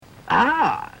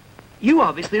Ah, you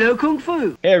obviously know Kung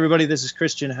Fu. Hey everybody, this is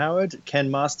Christian Howard,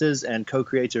 Ken Masters and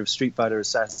co-creator of Street Fighter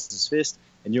Assassin's Fist,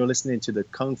 and you're listening to the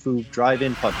Kung Fu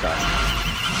Drive-In Podcast.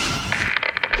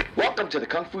 Welcome to the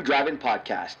Kung Fu Drive-In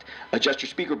Podcast. Adjust your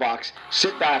speaker box,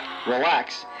 sit back,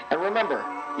 relax, and remember,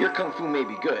 your Kung Fu may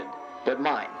be good, but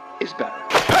mine is better.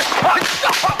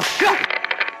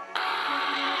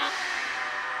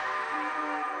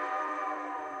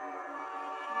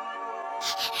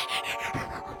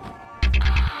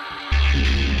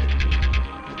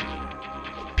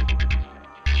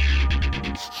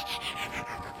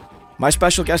 My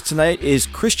special guest tonight is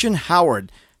Christian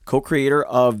Howard, co-creator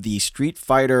of the Street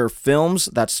Fighter films.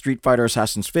 That's Street Fighter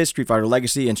Assassin's Fist, Street Fighter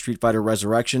Legacy, and Street Fighter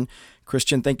Resurrection.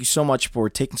 Christian, thank you so much for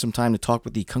taking some time to talk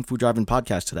with the Kung Fu Drive-In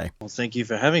Podcast today. Well, thank you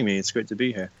for having me. It's great to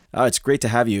be here. It's great to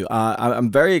have you.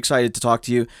 I'm very excited to talk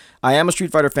to you. I am a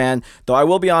Street Fighter fan, though I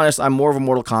will be honest, I'm more of a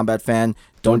Mortal Kombat fan.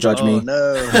 Don't judge me.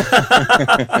 No.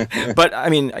 But I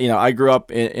mean, you know, I grew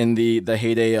up in the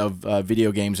heyday of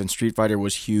video games, and Street Fighter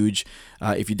was huge.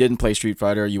 If you didn't play Street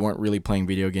Fighter, you weren't really playing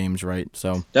video games, right?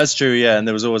 So That's true, yeah. And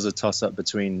there was always a toss-up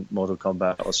between Mortal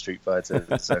Kombat or Street Fighter.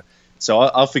 So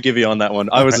I'll forgive you on that one.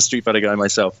 I was a Street Fighter guy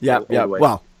myself. Yeah.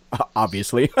 Well,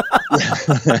 obviously. All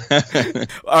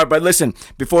right, but listen,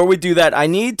 before we do that, I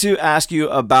need to ask you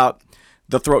about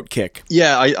the throat kick.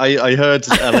 Yeah, I heard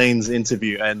Elaine's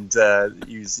interview, and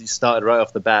you started right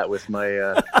off the bat with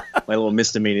my my little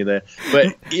misdemeanor there.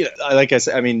 But you know, like I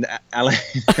said, I mean, Alain,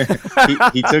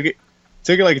 he took it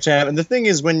like a champ. And the thing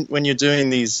is, when you're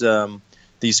doing these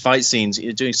fight scenes,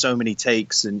 you're doing so many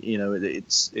takes, and you know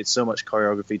it's so much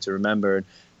choreography to remember.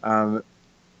 And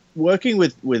working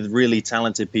with really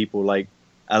talented people like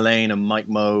Elaine and Mike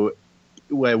Moe,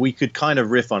 where we could kind of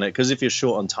riff on it, because if you're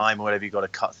short on time or whatever, you've got to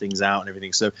cut things out and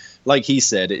everything. So like he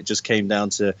said, it just came down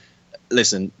to,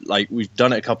 listen, like we've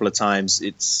done it a couple of times,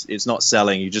 it's not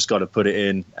selling, you just got to put it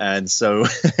in. And so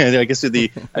I guess with the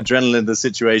adrenaline of the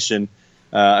situation,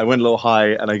 I went a little high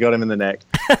and I got him in the neck.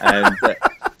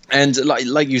 And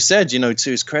like you said, you know,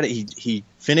 to his credit, he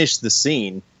finished the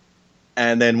scene.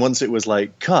 And then once it was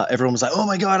like cut, everyone was like, "Oh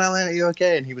my God, Alan, are you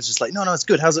okay?" And he was just like, "No, it's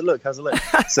good. How's it look?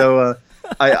 So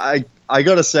I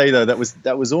gotta say though,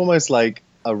 that was almost like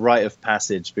a rite of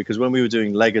passage, because when we were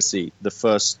doing Legacy, the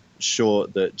first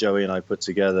short that Joey and I put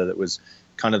together, that was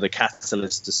kind of the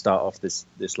catalyst to start off this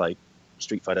like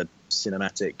Street Fighter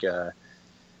cinematic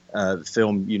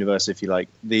film universe, if you like.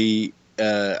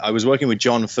 I was working with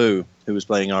John Fu, who was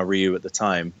playing our Ryu at the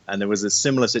time, and there was a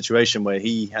similar situation where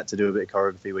he had to do a bit of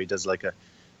choreography where he does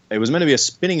it was meant to be a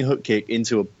spinning hook kick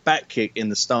into a back kick in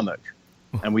the stomach.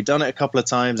 And we'd done it a couple of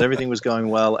times, everything was going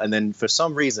well, and then for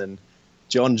some reason,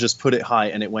 John just put it high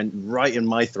and it went right in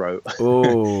my throat.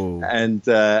 Oh. and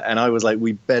I was like,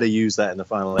 we better use that in the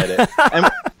final edit.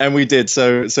 and we did.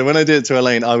 So when I did it to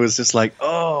Elaine, I was just like,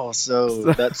 oh,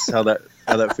 so that's how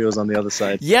that feels on the other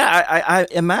side. Yeah, I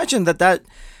imagine that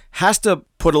has to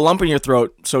put a lump in your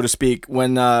throat, so to speak,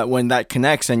 when that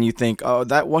connects and you think, oh,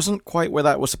 that wasn't quite where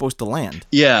that was supposed to land.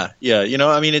 Yeah. You know,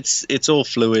 I mean, it's all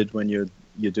fluid when you're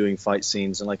doing fight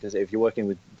scenes, and like I say, if you're working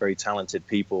with very talented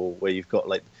people where you've got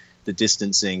like the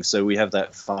distancing. So we have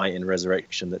that fight in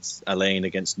Resurrection that's Elaine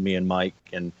against me and Mike,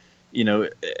 and you know,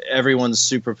 everyone's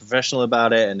super professional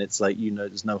about it, and it's like, you know,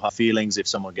 there's no hard feelings if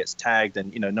someone gets tagged,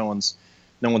 and you know, no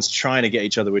one's trying to get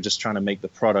each other. We're just trying to make the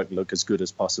product look as good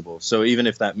as possible. So even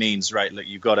if that means, right, look,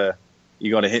 you gotta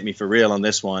hit me for real on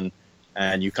this one,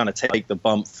 and you kind of take the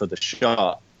bump for the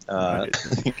shot.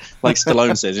 Like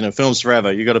Stallone says, you know, film's forever.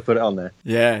 You got to put it on there.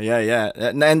 Yeah.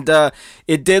 And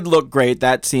it did look great.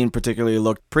 That scene particularly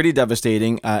looked pretty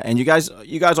devastating. And you guys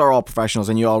are all professionals,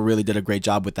 and you all really did a great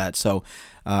job with that. So,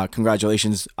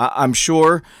 congratulations. I'm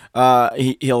sure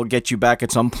he'll get you back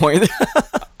at some point.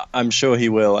 I'm sure he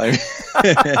will.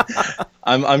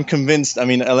 I'm convinced. I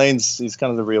mean, he's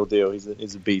kind of the real deal.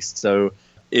 He's a beast. So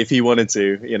if he wanted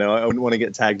to, you know, I wouldn't want to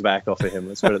get tagged back off of him.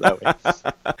 Let's put it that way.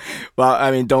 Well,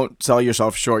 I mean, don't sell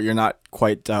yourself short. You're not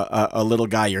quite a little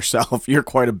guy yourself. You're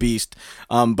quite a beast.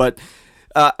 But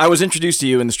I was introduced to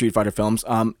you in the Street Fighter films,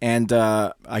 and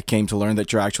I came to learn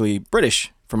that you're actually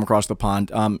British from across the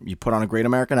pond. You put on a great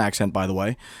American accent, by the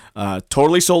way.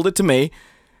 Totally sold it to me.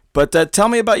 But tell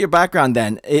me about your background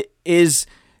then. Is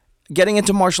getting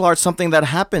into martial arts something that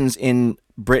happens in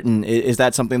Britain? Is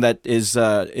that something that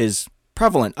is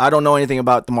prevalent? I don't know anything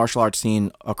about the martial arts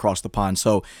scene across the pond.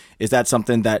 So is that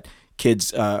something that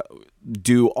kids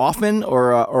do often,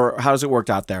 or how does it work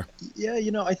out there? Yeah,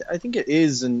 you know, I think it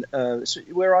is. And so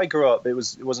where I grew up, it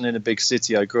wasn't in a big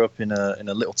city. I grew up in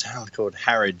a little town called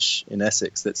Harwich in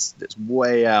Essex. That's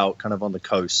way out, kind of on the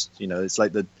coast. You know, it's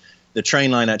like the the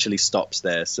train line actually stops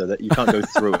there, so that you can't go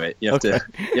through it. You have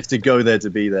you have to go there to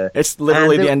be there. It's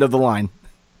literally the end of the line.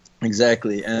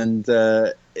 Exactly, and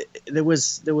there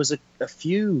was a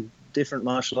few different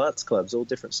martial arts clubs, all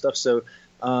different stuff. So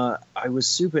I was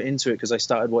super into it because I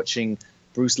started watching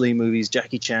Bruce Lee movies,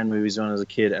 Jackie Chan movies when I was a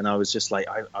kid, and I was just like,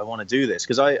 I want to do this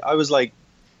because I was like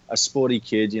a sporty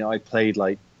kid. I played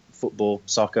like football,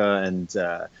 soccer, and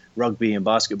rugby and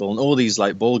basketball and all these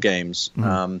like ball games.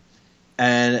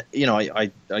 And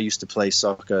I used to play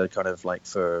soccer kind of like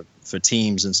for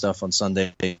teams and stuff on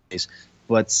Sundays,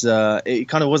 but it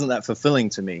kind of wasn't that fulfilling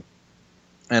to me.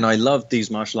 And I loved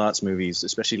these martial arts movies,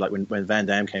 especially like when Van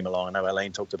Damme came along. I know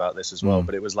Elaine talked about this as well,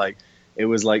 but it was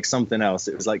like something else.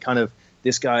 It was like kind of,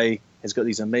 this guy has got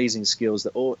these amazing skills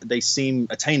that they seem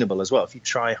attainable as well if you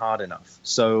try hard enough.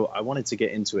 So I wanted to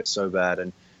get into it so bad,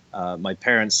 and my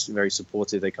parents, very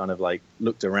supportive, they kind of like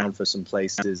looked around for some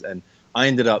places, and I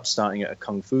ended up starting at a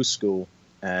kung fu school,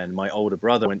 and my older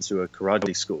brother went to a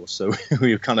karate school. So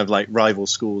we were kind of like rival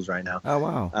schools right now. Oh,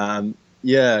 wow.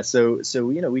 Yeah, so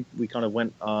we kind of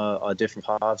went our different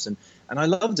paths, and I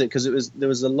loved it because there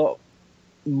was a lot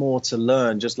more to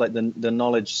learn. Just like the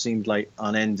knowledge seemed like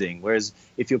unending. Whereas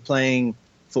if you're playing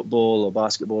football or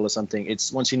basketball or something,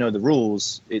 it's once you know the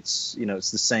rules, it's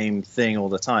it's the same thing all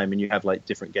the time, and you have like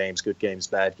different games, good games,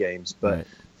 bad games. But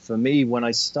for me, when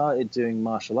I started doing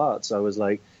martial arts, I was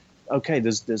like, okay,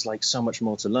 there's like so much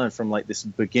more to learn, from like this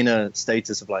beginner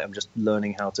status of like I'm just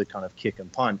learning how to kind of kick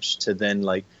and punch, to then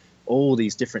like all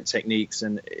these different techniques,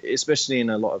 and especially in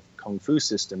a lot of kung fu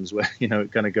systems where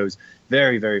it kind of goes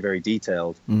very, very, very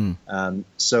detailed.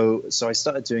 So I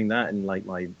started doing that in like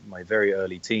my very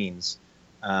early teens,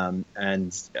 and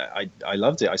I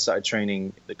loved it. I started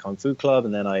training at the Kung Fu Club,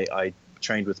 and then I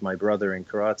trained with my brother in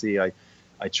karate.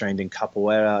 I trained in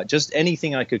capoeira, just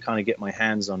anything I could kind of get my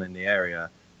hands on in the area.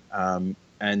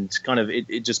 And kind of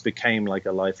it just became like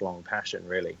a lifelong passion,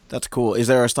 really. That's cool. Is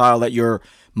there a style that you're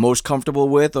most comfortable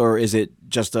with, or is it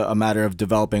just a matter of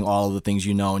developing all of the things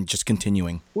and just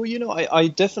continuing? Well, I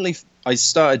definitely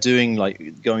started doing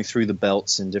like going through the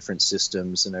belts in different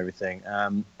systems and everything.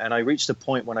 And I reached a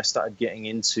point when I started getting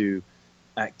into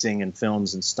acting and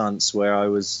films and stunts where I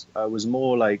was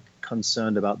more like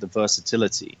concerned about the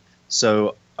versatility.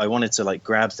 So I wanted to like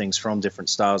grab things from different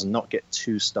styles and not get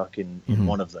too stuck in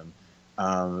one of them.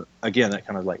 Again, that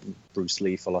kind of like Bruce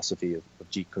Lee philosophy of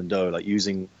Jeet Kune Do, like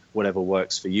using whatever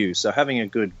works for you. So having a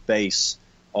good base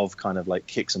of kind of like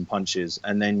kicks and punches,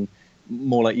 and then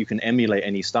more like you can emulate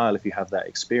any style if you have that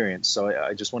experience. So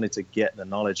I just wanted to get the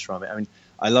knowledge from it. I mean,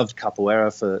 I loved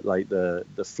capoeira for like the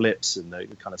flips and the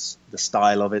kind of the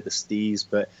style of it, the stees,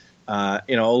 but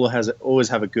always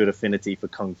have a good affinity for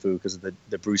kung fu because of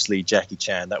the Bruce Lee, Jackie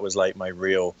Chan. That was like my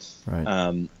real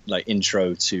like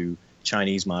intro to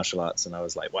Chinese martial arts, and I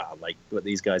was like, wow, like what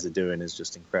these guys are doing is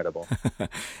just incredible.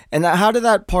 And how did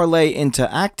that parlay into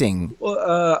acting?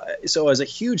 Well, so I was a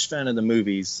huge fan of the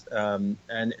movies, and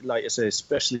like I say,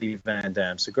 especially Van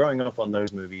Damme. So growing up on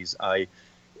those movies, I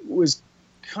was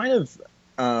kind of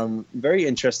very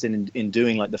interested in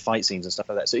doing like the fight scenes and stuff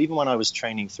like that. So even when I was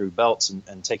training through belts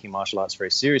and taking martial arts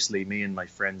very seriously, me and my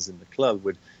friends in the club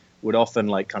would often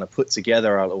like kind of put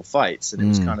together our little fights, and it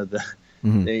was kind of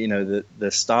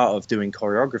the start of doing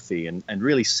choreography and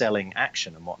really selling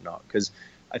action and whatnot. Because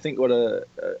I think what a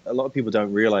lot of people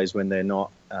don't realize when they're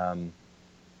not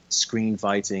screen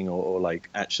fighting or like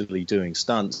actually doing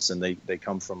stunts, and they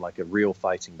come from like a real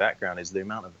fighting background, is the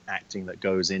amount of acting that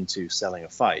goes into selling a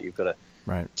fight. You've got to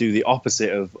do the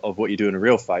opposite of what you do in a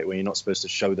real fight, where you're not supposed to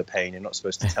show the pain, you're not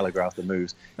supposed to telegraph the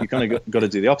moves. You kind of got to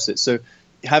do the opposite. So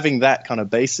having that kind of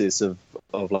basis of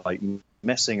like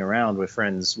messing around with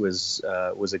friends was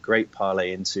a great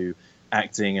parlay into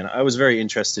acting. And I was very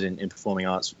interested in performing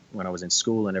arts when I was in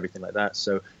school and everything like that.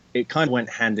 So it kind of went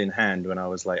hand in hand when I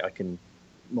was like, I can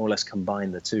more or less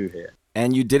combine the two here.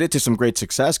 And you did it to some great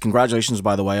success. Congratulations,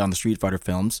 by the way, on the Street Fighter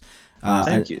films.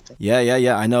 Thank you.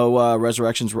 Yeah. I know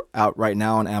Resurrection's out right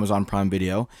now on Amazon Prime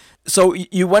Video. So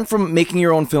you went from making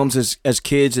your own films as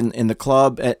kids in the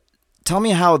club. Tell me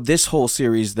how this whole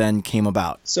series then came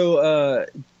about. So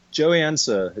Joey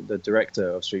Anser, the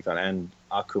director of Street Fighter, and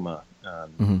Akuma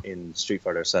in Street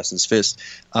Fighter Assassin's Fist,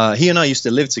 he and I used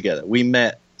to live together. We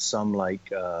met some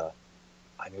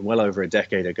well over a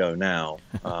decade ago now,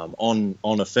 on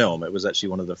a film. It was actually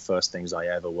one of the first things I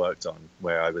ever worked on,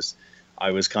 where I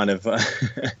was kind of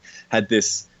had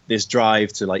this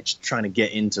drive to like trying to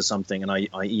get into something, and I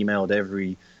emailed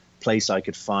every place I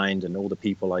could find and all the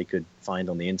people I could find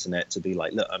on the internet to be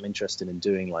like, look, I'm interested in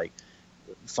doing like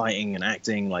fighting and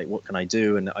acting, like what can I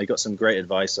do? And I got some great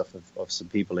advice off of some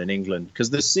people in England, because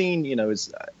the scene,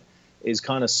 is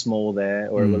kind of small there,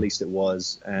 or at least it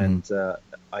was. And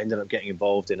I ended up getting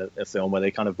involved in a film where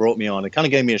they kind of brought me on and kind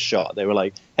of gave me a shot. They were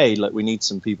like, hey, like, we need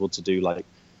some people to do like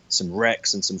some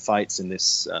wrecks and some fights in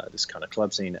this this kind of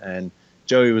club scene. And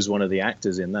Joey was one of the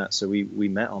actors in that. So we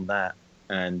met on that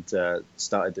and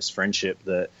started this friendship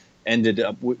that ended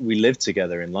up, we lived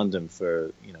together in London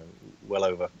for, you know, well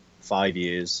over 5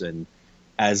 years. And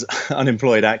as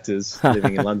unemployed actors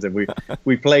living in London,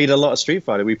 we played a lot of Street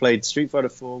Fighter. We played Street Fighter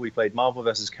 4, we played Marvel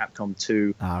vs. Capcom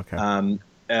 2. Okay.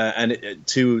 And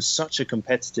to such a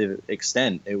competitive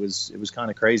extent, it was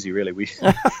kind of crazy, really.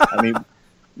 I mean,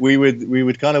 we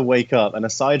would kind of wake up, and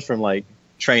aside from like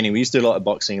training, we used to do a lot of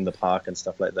boxing in the park and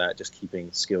stuff like that, just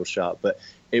keeping skills sharp. But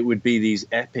it would be these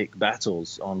epic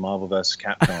battles on Marvel vs.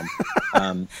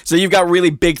 Capcom. So you've got really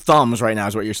big thumbs right now,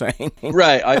 is what you're saying.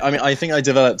 Right. I mean, I think I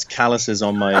developed calluses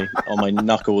on my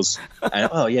knuckles. And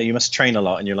oh yeah, you must train a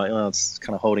lot. And you're like, oh, it's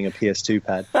kind of holding a PS2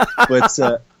 pad.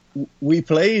 But we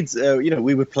played.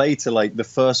 We would play to like the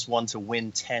first one to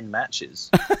win 10 matches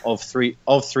of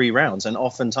three rounds, and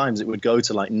oftentimes it would go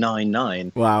to like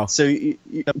 9-9. Wow. So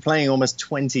you're playing almost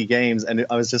 20 games, and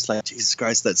I was just like, Jesus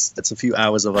Christ, that's a few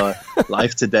hours of our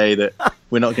life today that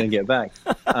we're not going to get back.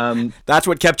 That's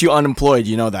what kept you unemployed.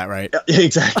 You know that, right?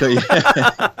 Exactly.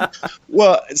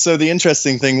 Well, so the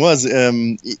interesting thing was,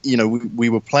 we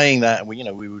were playing that, and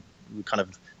we were kind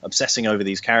of obsessing over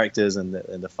these characters and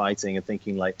the fighting, and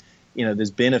thinking like,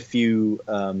 there's been a few.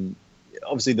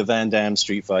 Obviously, the Van Damme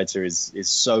Street Fighter is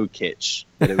so kitsch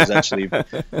that it was actually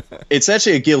it's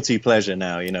actually a guilty pleasure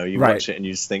now. You Right. watch it and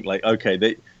you just think like, okay,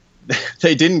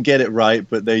 they didn't get it right,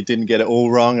 but they didn't get it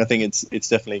all wrong. I think it's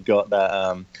definitely got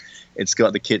that. It's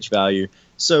got the kitsch value.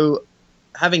 So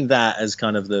having that as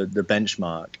kind of the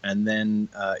benchmark, and then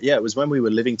it was when we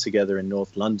were living together in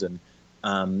North London.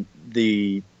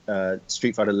 The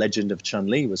Street Fighter Legend of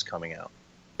Chun-Li was coming out,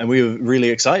 and we were really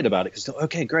excited about it because,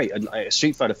 okay, great, a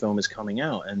Street Fighter film is coming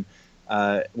out. And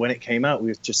when it came out, we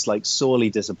were just like sorely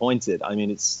disappointed. I mean,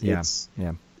 it's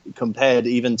compared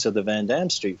even to the Van Damme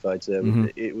Street Fighter,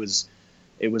 it was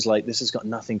like, this has got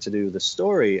nothing to do with the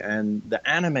story, and the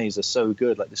animes are so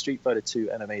good. Like the Street Fighter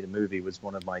 2 animated movie was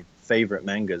one of my favorite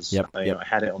mangas. I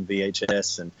had it on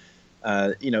VHS, and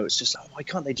it's just like, why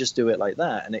can't they just do it like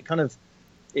that? And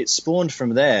it spawned from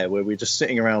there, where we're just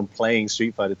sitting around playing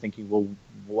Street Fighter thinking, well,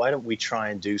 why don't we try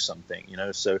and do something?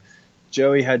 So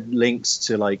Joey had links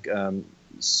to like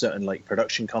certain like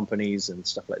production companies and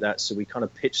stuff like that. So we kind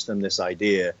of pitched them this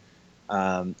idea.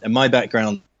 And my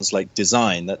background is like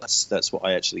design. That's what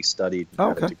I actually studied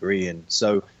at a degree in.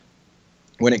 So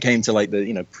when it came to like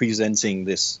the, presenting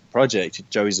this project,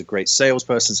 Joey's a great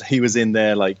salesperson. So he was in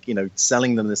there, like,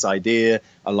 selling them this idea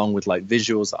along with like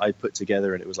visuals that I put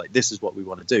together. And it was like, this is what we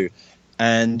want to do.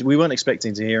 And we weren't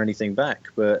expecting to hear anything back,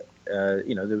 but,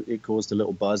 it caused a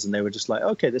little buzz, and they were just like,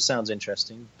 okay, this sounds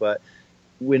interesting, but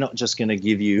we're not just going to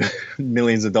give you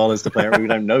millions of dollars to play it. We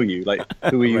don't know you. Like,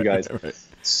 who are you guys? Right.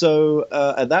 So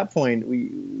at that point,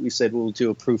 we said, we'll do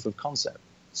a proof of concept.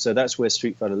 So that's where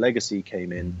Street Fighter Legacy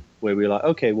came in, where we were like,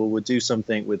 okay, well, we'll do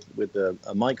something with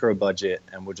a micro budget,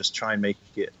 and we'll just try and make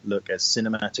it look as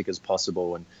cinematic as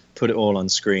possible and put it all on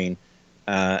screen.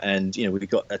 And, we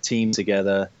got a team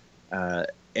together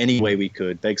any way we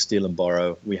could, beg, steal, and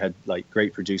borrow. We had like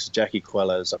great producer, Jackie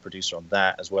Queller as our producer on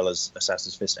that, as well as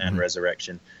Assassin's Fist and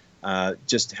Resurrection,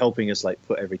 just helping us like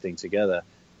put everything together.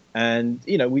 And,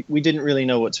 we didn't really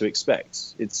know what to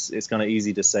expect. It's kind of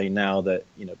easy to say now that,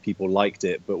 people liked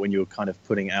it, but when you're kind of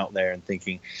putting it out there and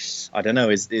thinking, I don't know,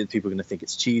 is people going to think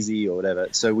it's cheesy or whatever?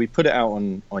 So we put it out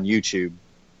on YouTube,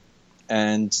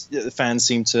 and the fans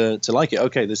seem to like it.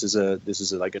 Okay, this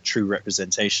is like a true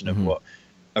representation of what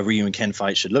a Ryu and Ken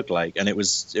fight should look like. And it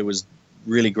was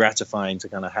really gratifying to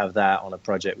kind of have that on a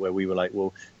project where we were like,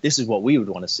 well, this is what we would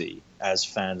want to see as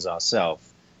fans ourselves.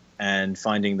 And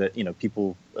finding that,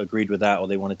 people agreed with that, or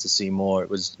they wanted to see more, it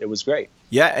was great.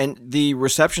 Yeah, and the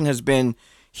reception has been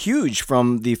huge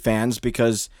from the fans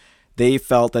because they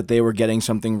felt that they were getting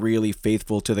something really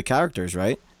faithful to the characters,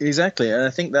 right? Exactly, and I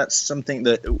think that's something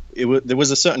that there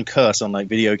was a certain curse on like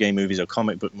video game movies or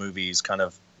comic book movies kind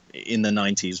of in the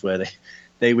 90s, where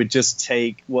they would just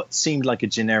take what seemed like a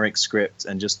generic script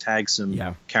and just tag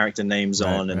some character names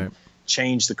on and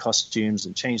change the costumes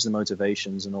and change the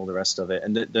motivations and all the rest of it.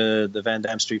 And the Van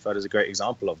Damme Street Fighter is a great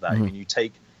example of that. I mean, you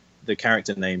take the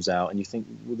character names out and you think,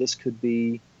 well, this could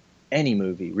be any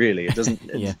movie, really. It doesn't.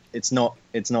 It's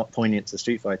not poignant to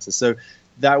Street Fighter. So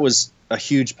that was a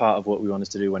huge part of what we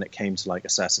wanted to do when it came to like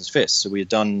Assassin's Fist. So we had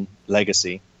done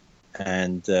Legacy,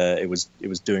 and it was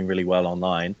doing really well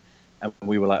online. And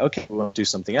we were like, okay, we want to do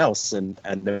something else. And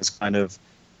there was kind of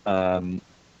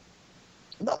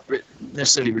not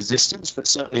necessarily resistance, but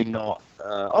certainly not.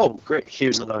 Oh, great!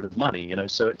 Here's a load of money, you know.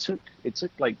 So it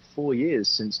took like 4 years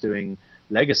since doing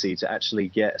Legacy to actually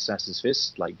get Assassin's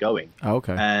Fist like going. Oh,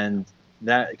 okay. And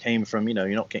that came from, you know,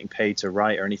 you're not getting paid to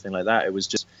write or anything like that. It was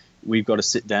just, we've got to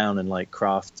sit down and like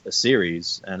craft a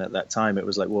series. And at that time it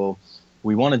was like, well,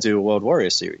 we want to do a World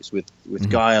Warrior series with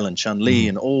Guile and Chun-Li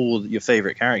and all your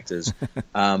favorite characters.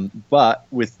 But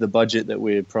with the budget that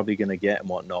we're probably going to get and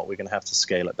whatnot, we're going to have to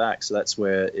scale it back. So that's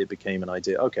where it became an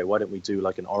idea. Okay, why don't we do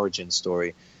like an origin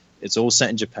story? It's all set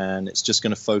in Japan. It's just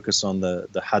going to focus on the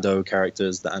Hado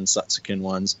characters, the Ansatsukin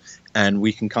ones. And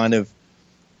we can kind of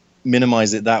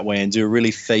minimize it that way and do a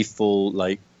really faithful,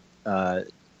 like,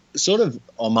 sort of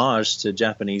homage to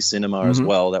Japanese cinema as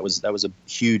well. That was a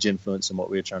huge influence in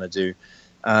what we were trying to do,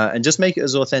 and just make it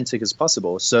as authentic as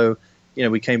possible. So, you know,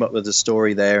 we came up with a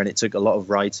story there, and it took a lot of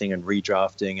writing and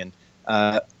redrafting.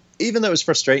 And even though it was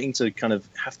frustrating to kind of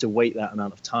have to wait that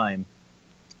amount of time,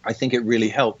 I think it really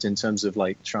helped in terms of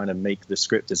like trying to make the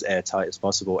script as airtight as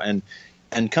possible and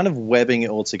kind of webbing it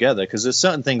all together. Because there's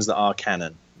certain things that are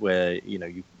canon where, you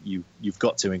know, you've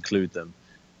got to include them,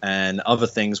 and other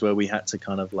things where we had to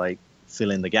kind of like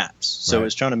fill in the gaps. So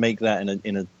it's trying to make that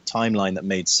in a timeline that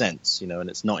made sense, you know, and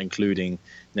it's not including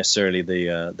necessarily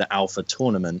the Alpha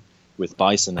tournament with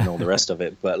Bison and all the rest of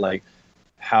it, but like,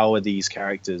 how are these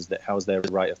characters, how's their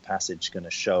rite of passage going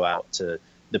to show out to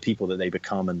the people that they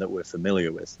become and that we're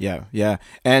familiar with? Yeah.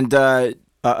 And a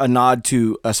nod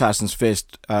to Assassin's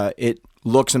Fist. It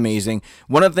looks amazing.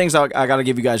 One of the things I got to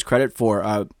give you guys credit for,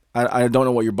 I don't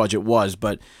know what your budget was,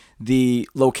 but the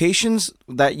locations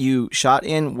that you shot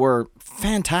in were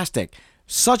fantastic.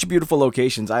 Such beautiful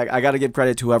locations. I got to give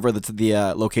credit to whoever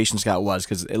the location scout was,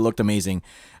 because it looked amazing.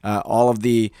 All of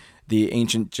the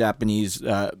ancient Japanese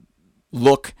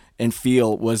look and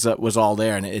feel was all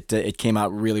there, and it came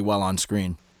out really well on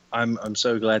screen. I'm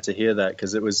so glad to hear that,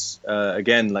 because it was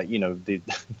again, like, you know,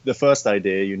 the first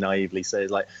idea you naively say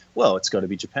is like, well, it's got to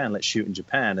be Japan, let's shoot in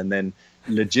Japan. And then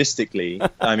logistically,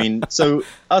 I mean, so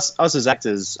us as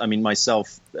actors, I mean,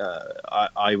 myself,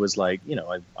 I was like, you know,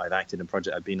 I've acted in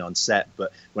project, I've been on set,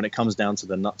 but when it comes down to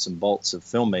the nuts and bolts of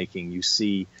filmmaking, you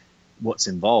see what's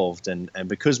involved, and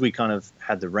because we kind of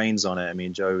had the reins on it, I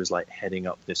mean, Joe was like heading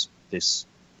up this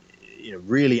you know,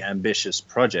 really ambitious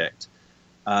project.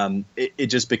 It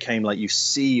just became like, you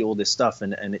see all this stuff,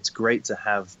 and it's great to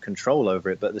have control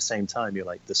over it, but at the same time, you're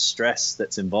like, the stress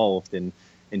that's involved in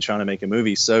trying to make a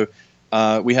movie. So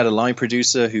we had a line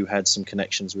producer who had some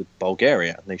connections with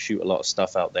Bulgaria, and they shoot a lot of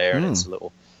stuff out there, and it's a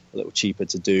little cheaper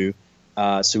to do.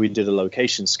 So we did a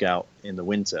location scout in the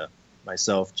winter.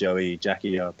 Myself, Joey,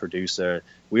 Jackie, our producer,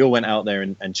 we all went out there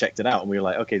and checked it out, and we were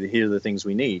like, okay, here are the things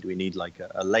we need. We need like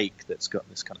a lake that's got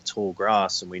this kind of tall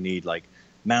grass, and we need like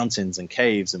mountains and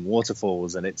caves and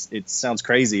waterfalls, and it sounds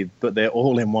crazy, but they're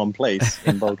all in one place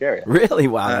in Bulgaria. Really?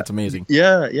 Wow, that's amazing.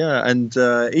 Yeah, and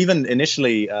even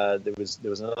initially, there was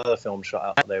another film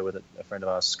shot out there with a friend of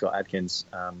ours, Scott Adkins.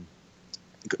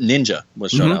 Ninja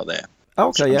was shot out there.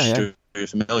 Okay, yeah. You're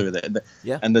familiar with it.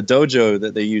 Yeah. And the dojo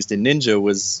that they used in Ninja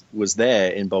was there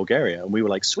in Bulgaria, and we were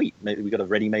like, sweet, maybe we got a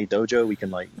ready-made dojo, we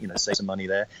can, like, you know, save some money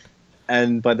there.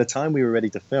 And by the time we were ready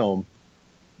to film,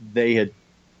 they had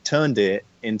turned it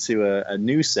into a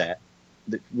new set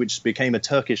which became a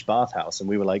Turkish bathhouse, and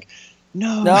we were like,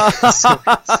 no.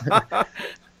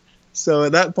 So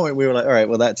at that point we were like, all right,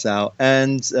 well, that's out.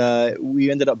 And we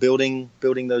ended up building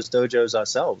those dojos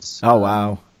ourselves. Oh,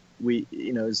 wow.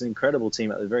 You know, it's an incredible team.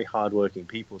 They're very hardworking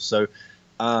people. So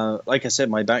like I said,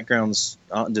 my background's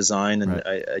art and design, and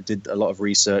I did a lot of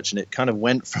research, and it kind of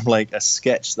went from like a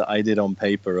sketch that I did on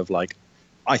paper of like,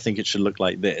 I think it should look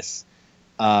like this,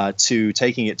 to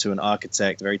taking it to an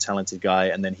architect, a very talented guy,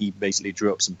 and then he basically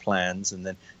drew up some plans, and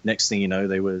then next thing you know,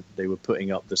 they were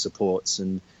putting up the supports,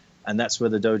 and that's where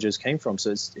the dojos came from.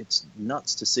 So it's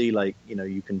nuts to see, like, you know,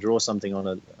 you can draw something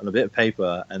on a bit of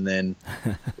paper, and then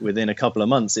within a couple of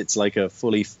months, it's like a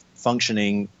fully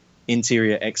functioning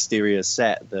interior exterior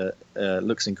set that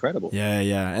looks incredible.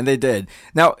 Yeah, and they did.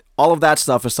 Now, all of that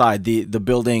stuff aside, the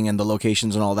building and the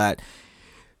locations and all that,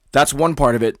 that's one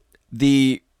part of it.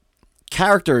 The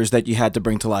characters that you had to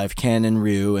bring to life, Ken and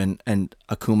Ryu and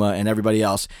Akuma and everybody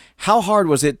else, how hard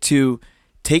was it to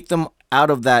take them out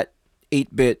of that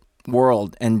 8-bit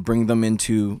world and bring them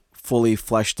into fully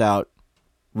fleshed out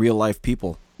real life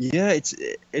people? Yeah,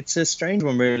 it's a strange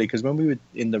one, really, because when we were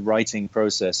in the writing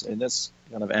process, and that's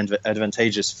kind of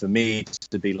advantageous for me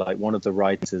to be like one of the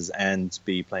writers and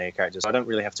be playing a character. So I don't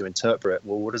really have to interpret,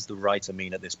 well, what does the writer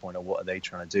mean at this point, or what are they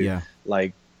trying to do? Yeah.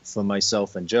 Like for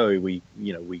myself and Joey, we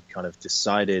kind of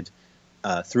decided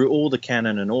through all the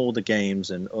canon and all the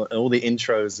games and all the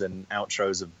intros and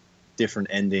outros of different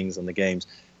endings on the games,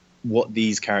 what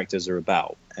these characters are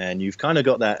about. And you've kind of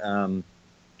got that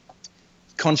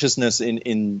consciousness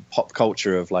in pop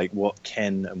culture of like what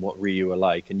Ken and what Ryu are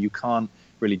like, and you can't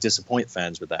really disappoint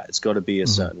fans with that. It's got to be a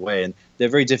certain way, and they're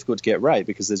very difficult to get right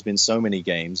because there's been so many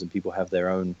games and people have their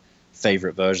own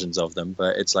favorite versions of them.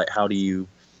 But it's like, how do you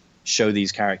show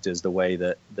these characters the way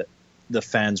that the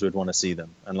fans would want to see them?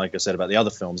 And like I said about the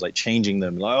other films, like changing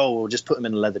them, like, oh, we'll just put him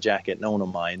in a leather jacket, no one will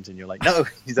mind. And you're like, no,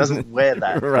 he doesn't wear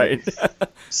that. Right.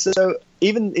 So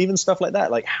even stuff like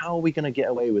that, like how are we going to get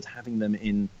away with having them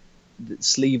in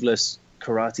sleeveless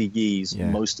karate gis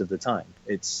most of the time?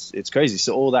 It's crazy.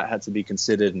 So all that had to be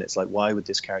considered, and it's like, why would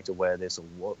this character wear this, or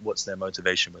what's their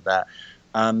motivation with that?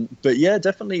 But yeah,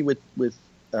 definitely with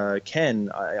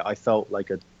Ken, I felt like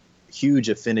a huge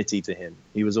affinity to him.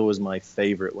 He was always my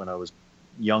favorite when I was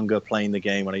younger playing the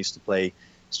game, when I used to play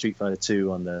Street Fighter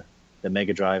 2 on the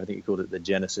Mega Drive. I think you called it the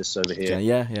Genesis over here.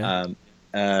 Yeah.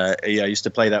 I used to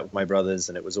play that with my brothers,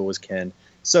 and it was always Ken.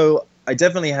 So I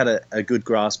definitely had a good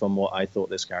grasp on what I thought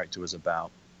this character was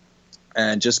about.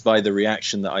 And just by the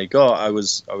reaction that I got, I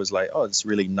was like, oh, it's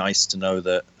really nice to know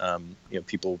that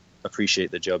people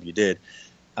appreciate the job you did.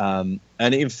 And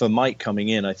even for Mike coming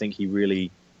in, I think he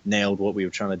really nailed what we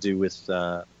were trying to do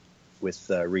with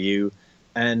Ryu.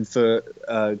 And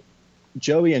for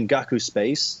Joey and Gaku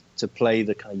Space to play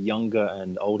the kind of younger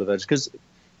and older version, because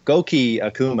Goki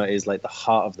Akuma is like the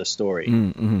heart of the story.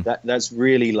 That's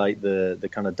really like the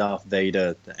kind of Darth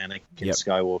Vader, the Anakin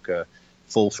Skywalker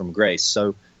fall from grace.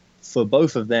 So for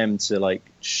both of them to like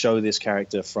show this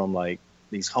character from like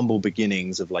these humble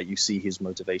beginnings of like, you see his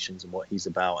motivations and what he's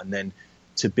about, and then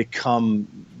to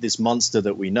become this monster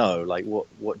that we know, like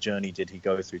what journey did he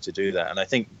go through to do that? And I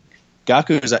think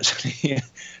Gaku is actually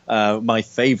my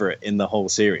favorite in the whole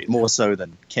series, more so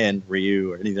than Ken,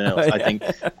 Ryu, or anything else.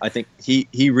 I think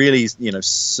he really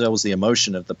sells the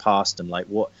emotion of the past and like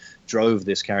what drove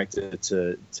this character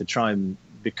to try and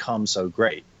become so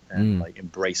great and like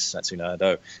embrace Satsuna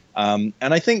Ado. And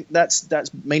I think that's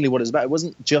mainly what it's about. It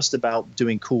wasn't just about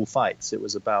doing cool fights. It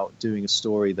was about doing a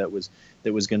story that was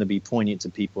going to be poignant to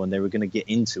people, and they were going to get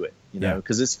into it,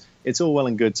 because it's all well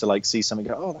and good to like see something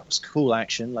go, oh, that was cool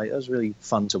action, like that was really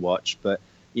fun to watch, but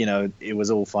it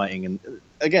was all fighting. And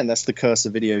again, that's the curse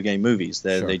of video game movies.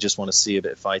 They just want to see a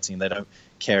bit of fighting. They don't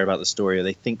care about the story, or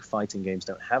they think fighting games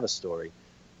don't have a story.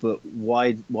 But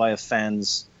why are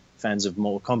fans of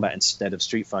Mortal Kombat instead of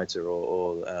Street Fighter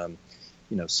or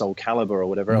Soul Calibur or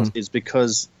whatever else? Is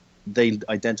because they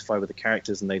identify with the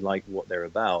characters and they like what they're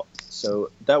about.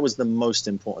 So that was the most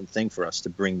important thing for us, to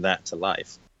bring that to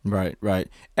life. Right.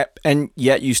 And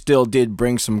yet you still did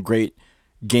bring some great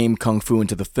game kung fu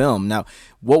into the film. Now,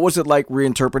 what was it like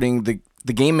reinterpreting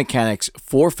the game mechanics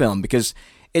for film? Because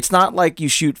it's not like you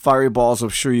shoot fiery balls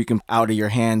of sure you can out of your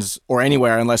hands or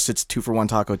anywhere, unless it's 2-for-1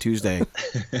 Taco Tuesday.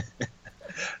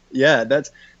 Yeah, that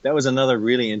was another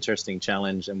really interesting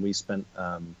challenge, and we spent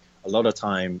a lot of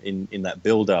time in that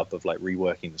build-up of like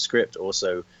reworking the script,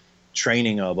 also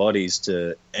training our bodies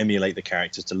to emulate the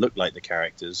characters, to look like the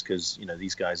characters, because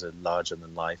these guys are larger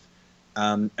than life.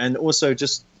 And also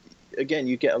just, again,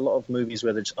 you get a lot of movies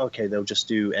where they'll just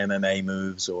do MMA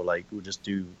moves, or like we'll just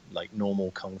do like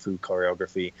normal kung fu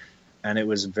choreography. And it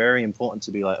was very important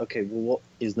to be like, okay, well, what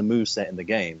is the moveset in the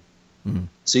game?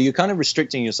 So you're kind of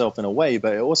restricting yourself in a way,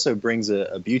 but it also brings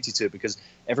a beauty to it, because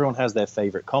everyone has their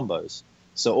favorite combos.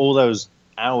 So all those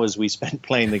hours we spent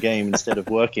playing the game instead of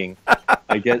working,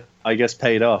 I guess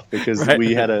paid off, because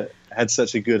we had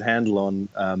such a good handle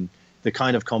on the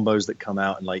kind of combos that come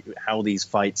out, and like how these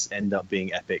fights end up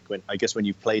being epic when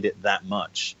you've played it that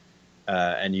much,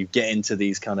 and you get into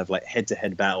these kind of like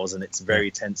head-to-head battles, and it's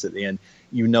very tense at the end.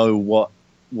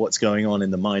 What's going on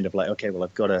in the mind of like, okay, well,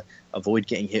 I've got to avoid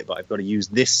getting hit, but I've got to use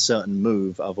this certain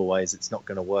move, otherwise it's not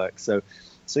going to work. So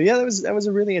yeah, that was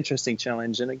a really interesting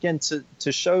challenge. And again,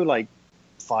 to show like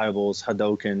fireballs,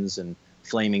 Hadokens, and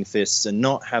flaming fists, and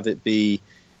not have it be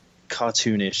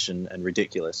cartoonish and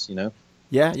ridiculous,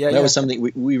 Yeah. That was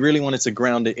something we really wanted to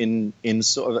ground it in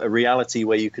sort of a reality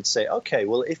where you could say, okay,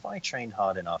 well, if I trained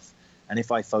hard enough and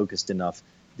if I focused enough,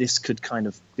 this could kind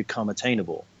of become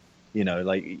attainable.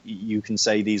 Like you can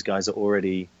say these guys are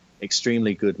already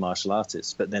extremely good martial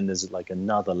artists, but then there's like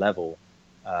another level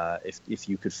if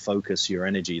you could focus your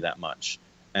energy that much,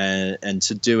 and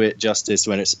to do it justice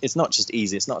when it's not just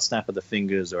easy. It's not a snap of the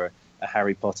fingers or a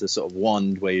Harry Potter sort of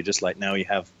wand where you're just like, now you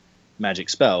have magic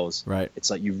spells. Right. It's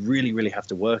like you really, really have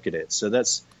to work at it. So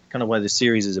that's kind of why the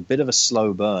series is a bit of a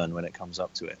slow burn when it comes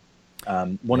up to it.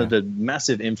 One of the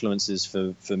massive influences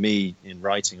for me in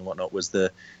writing and whatnot was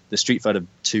the the Street Fighter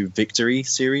 2 Victory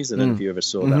series. I don't know if you ever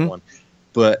saw that one,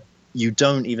 but you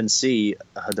don't even see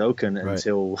a Hadoken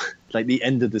until like the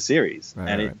end of the series,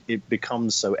 and it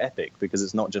becomes so epic because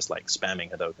it's not just like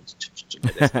spamming Hadokens.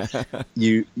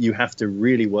 You have to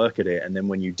really work at it, and then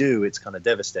when you do, it's kind of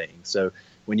devastating. So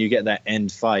when you get that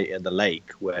end fight at the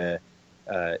lake where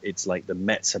it's like the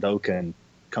Mets Hadoken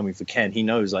coming for Ken, he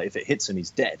knows like if it hits him,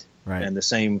 he's dead. And the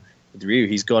same with Ryu,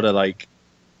 he's got to like,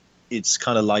 it's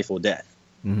kind of life or death.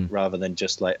 Rather than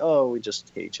just like, oh, we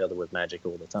just hit each other with magic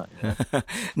all the time. You know?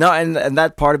 No, and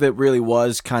that part of it really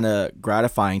was kind of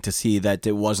gratifying to see that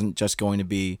it wasn't just going to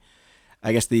be,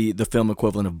 I guess, the film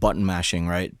equivalent of button mashing,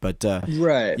 right? But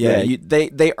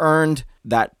they earned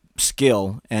that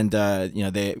skill, and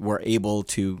they were able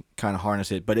to kind of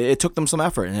harness it. But it took them some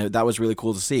effort, and that was really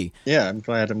cool to see. Yeah, I'm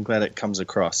glad it comes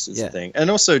across as a thing,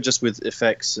 and also just with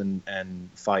effects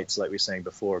and fights, like we were saying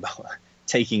before about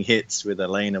taking hits with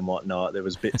Elaine and whatnot. There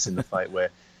was bits in the fight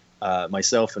where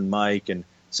myself and Mike, and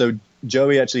so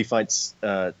Joey actually fights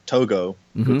Togo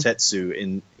Kotetsu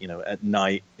in at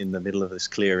night in the middle of this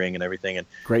clearing and everything. And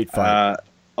great fight.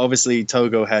 Obviously,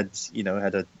 Togo had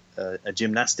a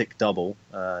gymnastic double.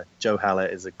 Joe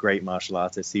Hallett is a great martial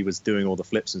artist. He was doing all the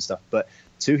flips and stuff. But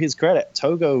to his credit,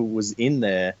 Togo was in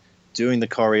there doing the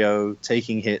choreo,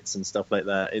 taking hits and stuff like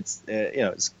that. It's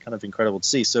it's kind of incredible to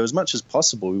see. So as much as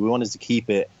possible, we wanted to keep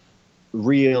it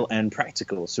real and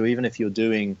practical. So even if you're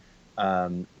doing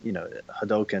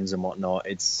Hadokens and whatnot,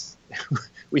 it's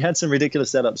we had some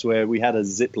ridiculous setups where we had a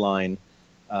zip line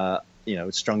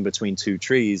strung between two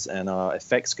trees, and our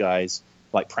effects guys,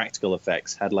 like practical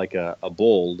effects, had like a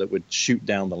ball that would shoot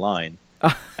down the line.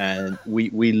 And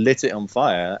we lit it on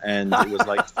fire, and it was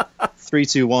like 3,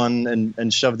 2, 1,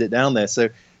 and shoved it down there.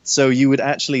 So you would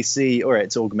actually see, or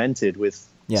it's augmented with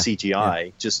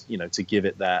CGI, just to give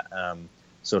it that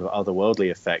sort of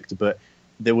otherworldly effect. But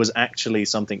there was actually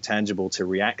something tangible to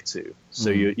react to.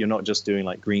 So you're not just doing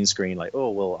like green screen, like,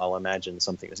 oh well, I'll imagine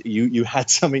something. You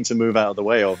had something to move out of the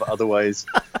way of, otherwise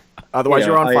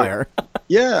you're on fire.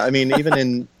 Yeah, I mean,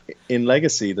 even in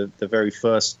Legacy, the very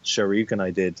first Shoryuken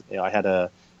I did, I had a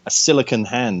silicon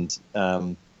hand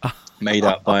made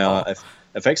up by our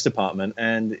effects department,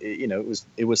 and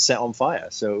it was set on fire.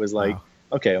 So it was like,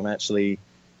 okay, I'm actually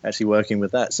working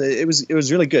with that. So it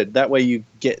was really good. That way you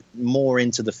get more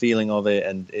into the feeling of it,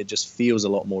 and it just feels a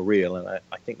lot more real. And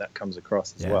I think that comes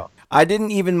across as well. I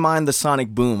didn't even mind the sonic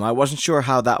boom. I wasn't sure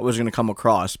how that was going to come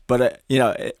across, but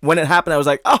when it happened, I was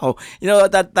like, oh,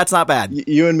 that's not bad.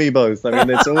 You and me both. I mean,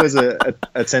 it's always a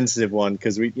tentative one,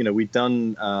 because we've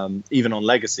done even on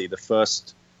Legacy, the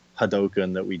first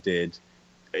Hadoken that we did.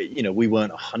 We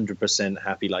weren't 100%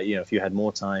 happy. Like, if you had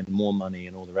more time, more money,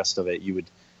 and all the rest of it, you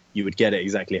would get it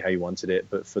exactly how you wanted it.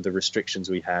 But for the restrictions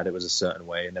we had, it was a certain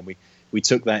way. And then we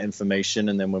took that information,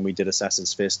 and then when we did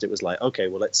Assassin's Fist, it was like, okay,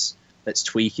 well, let's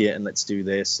tweak it and let's do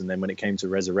this. And then when it came to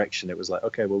Resurrection, it was like,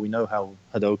 okay, well, we know how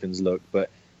Hadokens look, but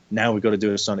now we've got to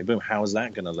do a sonic boom. How is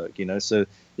that going to look? So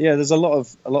yeah, there's a lot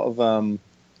of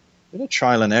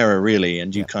trial and error, really,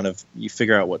 and you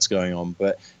figure out what's going on.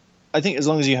 But I think as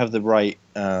long as you have the right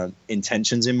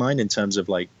intentions in mind in terms of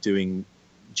like doing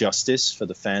justice for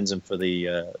the fans and for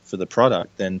the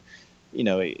product, then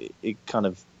it kind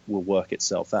of will work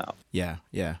itself out. Yeah.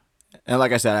 And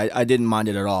like I said, I didn't mind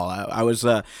it at all. I was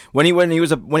when he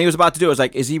was about to do it, I was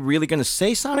like, is he really going to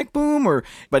say Sonic Boom?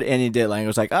 And he did. Like, I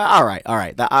was like, all right,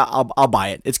 I'll buy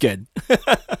it. It's good.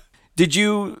 Did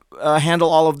you handle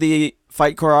all of the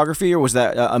fight choreography, or was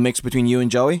that a mix between you and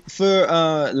Joey?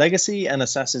 For Legacy and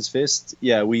Assassin's Fist,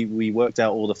 yeah, we worked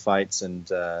out all the fights, and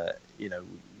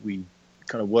we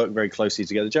kind of worked very closely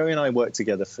together. Joey and I worked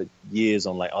together for years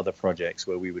on like other projects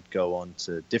where we would go on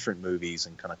to different movies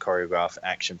and kind of choreograph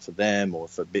action for them or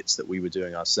for bits that we were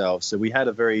doing ourselves. So we had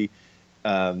a very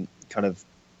kind of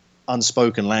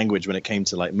unspoken language when it came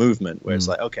to like movement, where it's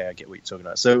like, okay, I get what you're talking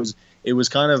about. So it was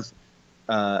kind of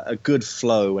a good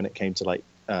flow when it came to like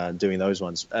doing those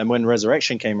ones. And when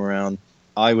Resurrection came around,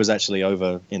 I was actually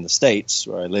over in the States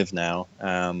where I live now.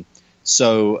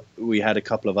 So we had a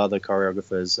couple of other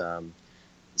choreographers,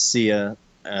 Sia,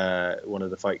 one of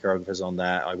the fight choreographers on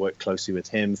that. I worked closely with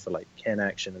him for like Ken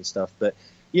action and stuff. But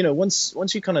once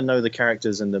you kind of know the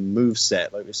characters and the move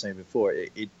set, like we were saying before,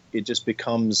 it just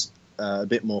becomes a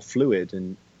bit more fluid.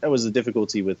 And that was the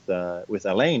difficulty with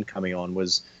Elaine coming on,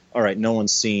 was, all right, no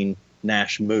one's seen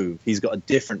Nash move. He's got a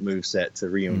different move set to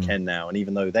Ryu and Ken now, and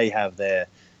even though they have their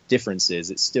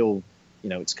differences, it's still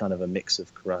it's kind of a mix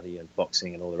of karate and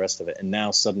boxing and all the rest of it. And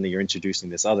now suddenly you're introducing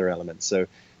this other element, so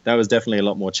that was definitely a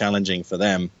lot more challenging for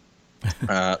them.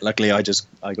 Luckily, I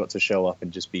got to show up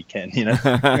and just be Ken.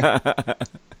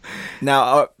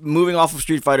 Now, moving off of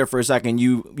Street Fighter for a second,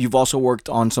 you've also worked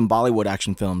on some Bollywood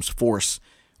action films, Force,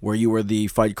 where you were the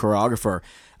fight choreographer.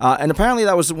 And apparently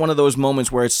that was one of those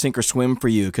moments where it's sink or swim for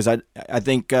you, because I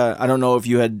think, I don't know if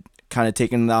you had kind of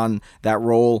taken on that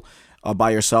role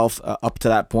by yourself up to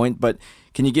that point, but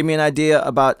can you give me an idea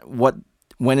about what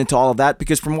went into all of that?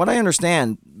 Because from what I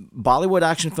understand, Bollywood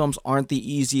action films aren't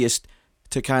the easiest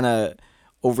to kind of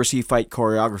oversee fight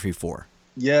choreography for.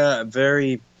 Yeah,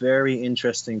 very, very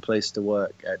interesting place to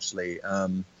work, actually.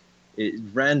 It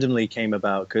randomly came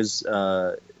about because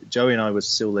Joey and I was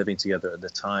still living together at the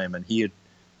time, and he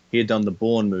had done the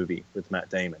Bourne movie with Matt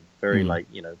Damon. Very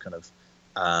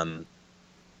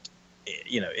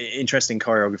interesting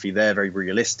choreography there, very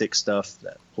realistic stuff,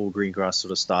 that Paul Greengrass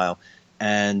sort of style.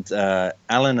 And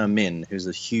Alan Amin, who's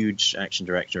a huge action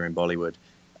director in Bollywood,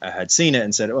 had seen it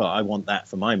and said, "Oh, I want that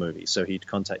for my movie." So he'd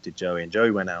contacted Joey, and Joey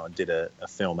went out and did a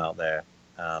film out there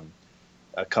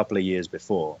a couple of years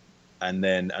before. And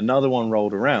then another one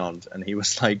rolled around, and he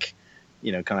was like,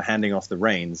 kind of handing off the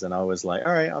reins. And I was like,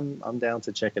 all right, I'm down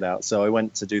to check it out. So I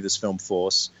went to do this film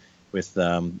Force with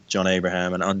John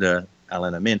Abraham and under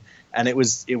Alan Amin. And it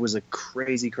was a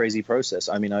crazy, crazy process.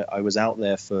 I mean, I was out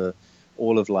there for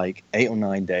all of like 8 or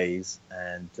 9 days,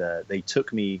 and they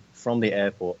took me from the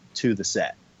airport to the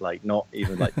set. Like, not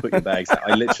even like put your bags out.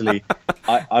 I literally,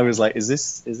 I was like, is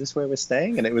this where we're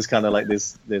staying? And it was kind of like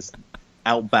this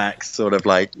outback sort of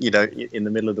like, in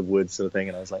the middle of the woods sort of thing.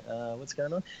 And I was like, what's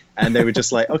going on? And they were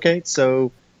just like, okay,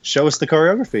 so show us the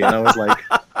choreography. And I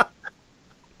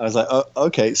was like, oh,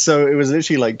 okay. So it was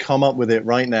literally like, come up with it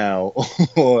right now,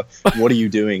 or what are you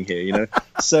doing here?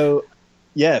 So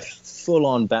yeah, full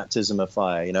on baptism of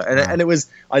fire, and it was,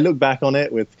 I look back on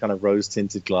it with kind of rose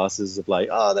tinted glasses of like,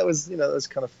 oh, that was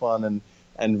kind of fun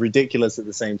and ridiculous at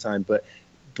the same time. But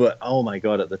oh my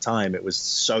God, at the time it was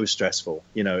so stressful.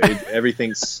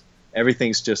 Everything's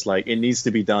just like, it needs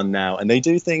to be done now. And they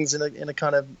do things in a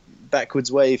kind of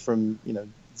backwards way from,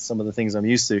 some of the things I'm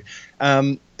used to. I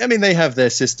mean, they have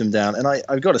their system down, and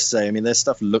I've got to say, I mean, their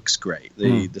stuff looks great.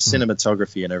 The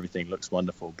cinematography and everything looks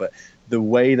wonderful, but the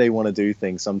way they want to do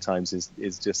things sometimes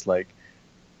is just like,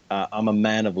 I'm a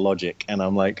man of logic, and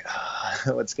I'm like,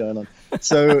 what's going on?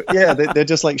 So yeah, they're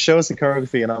just like, show us the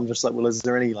choreography, and I'm just like, well, is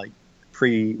there any like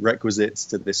prerequisites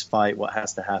to this fight? What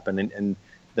has to happen? And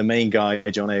the main guy,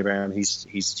 John Abraham,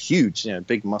 he's huge,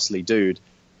 big muscly dude.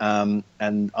 And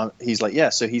he's like, yeah,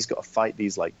 so he's got to fight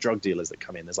these like drug dealers that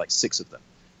come in. There's like 6 of them.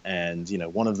 And,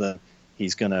 one of them,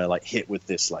 he's going to like hit with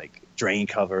this like drain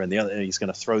cover, and the other, he's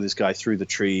going to throw this guy through the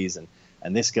trees.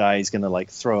 And this guy is going to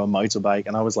like throw a motorbike.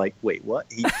 And I was like, wait, what?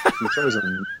 He throws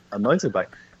a motorbike.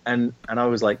 And I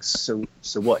was like, so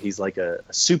what? He's like a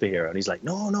superhero. And he's like,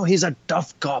 no, he's a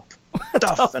tough cop.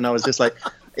 Tough. And I was just like,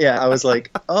 I was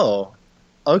like, oh,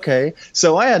 okay.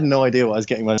 So I had no idea what I was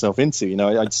getting myself into.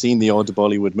 I'd seen the odd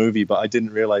Bollywood movie, but I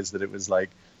didn't realize that it was like,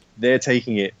 they're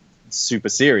taking it super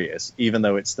serious, even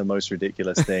though it's the most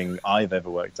ridiculous thing I've ever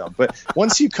worked on. But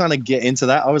once you kind of get into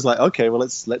that, I was like, okay, well,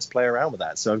 let's play around with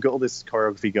that. So I've got all this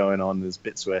choreography going on. There's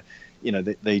bits where,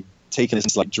 they take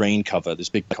this like drain cover, this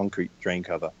big concrete drain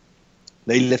cover.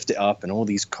 They lift it up, and all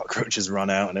these cockroaches run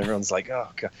out, and everyone's like, oh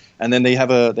God. And then they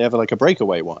have like a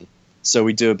breakaway one. So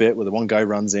we do a bit where the one guy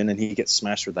runs in and he gets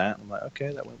smashed with that. I'm like,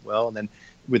 okay, that went well. And then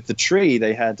with the tree,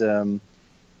 they had, they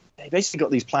basically got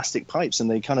these plastic pipes, and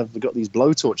they kind of got these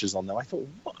blow torches on them. I thought,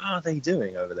 what are they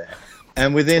doing over there?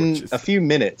 And within a few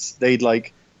minutes, they'd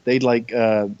kind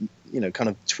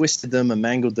of twisted them and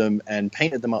mangled them and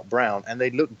painted them up brown, and they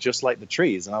looked just like the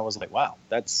trees. And I was like, wow,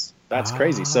 that's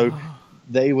crazy. So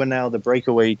they were now the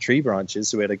breakaway tree branches.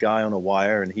 So we had a guy on a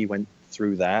wire, and he went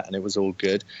through that, and it was all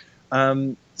good.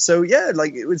 So yeah,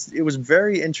 like it was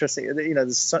very interesting.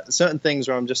 There's certain things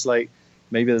where I'm just like,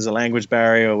 maybe there's a language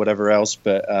barrier or whatever else.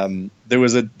 But there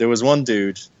was one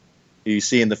dude who you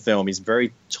see in the film. He's a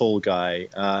very tall guy,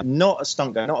 not a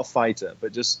stunt guy, not a fighter,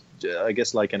 but just I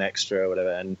guess like an extra or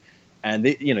whatever. And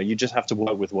you just have to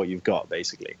work with what you've got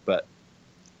basically. But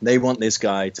they want this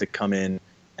guy to come in,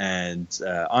 and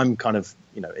I'm kind of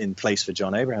in place for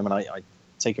John Abraham, and I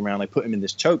take him around. I put him in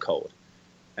this chokehold.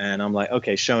 And I'm like,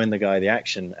 okay, showing the guy the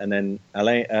action. And then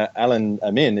Alan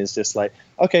Amin is just like,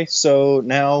 okay, so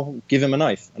now give him a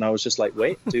knife. And I was just like,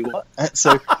 wait, do what?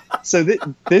 So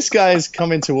this guy's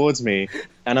coming towards me,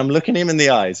 and I'm looking him in the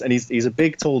eyes. And he's a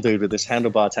big, tall dude with this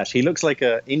handlebar attached. He looks like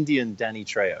an Indian Danny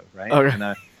Trejo, right? Okay.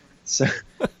 And,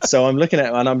 so I'm looking at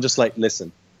him, and I'm just like,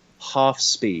 listen, half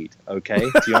speed, okay?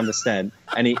 Do you understand?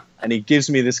 And he gives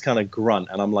me this kind of grunt,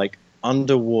 and I'm like,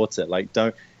 underwater, like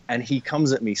don't. And he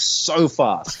comes at me so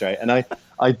fast, right? And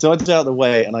I dodge out of the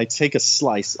way, and I take a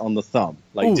slice on the thumb,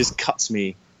 like just cuts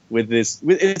me with this.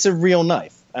 It's a real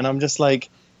knife, and I'm just like,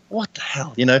 what the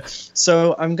hell, you know?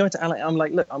 So I'm going to Elaine. I'm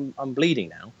like, look, I'm bleeding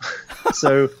now.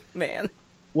 So Man.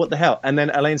 what the hell? And then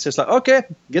Elaine's just like, okay,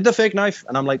 get the fake knife.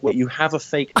 And I'm like, wait, you have a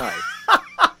fake knife,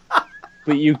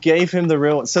 but you gave him the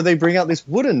real. So they bring out this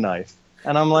wooden knife,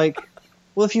 and I'm like,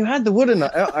 well, if you had the wooden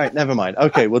knife, all right, never mind.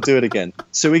 Okay, we'll do it again.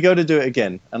 So we go to do it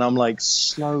again, and I'm like,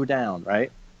 slow down,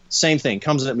 right? Same thing,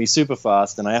 comes at me super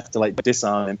fast, and I have to like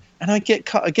disarm him, and I get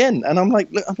cut again. And I'm like,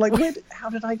 how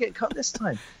did I get cut this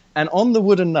time? And on the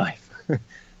wooden knife,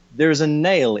 there is a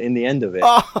nail in the end of it.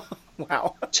 Oh,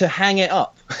 wow. To hang it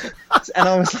up. And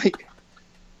I was like,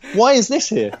 why is this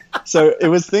here? So it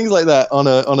was things like that on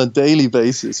a daily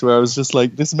basis where I was just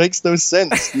like, this makes no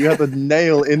sense. You have a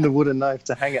nail in the wooden knife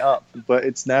to hang it up, but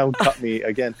it's now cut me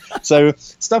again. So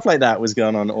stuff like that was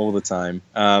going on all the time.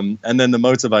 And then the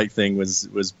motorbike thing was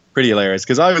pretty hilarious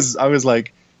because I was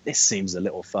like, this seems a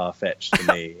little far-fetched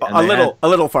to me. And a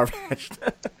little far-fetched.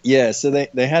 Yeah, so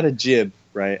they had a jib,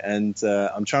 right? And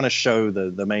I'm trying to show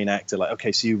the main actor, like,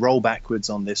 okay, so you roll backwards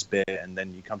on this bit, and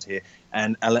then you come to here.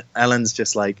 And Alan's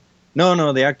just like,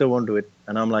 no, the actor won't do it.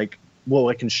 And I'm like, well,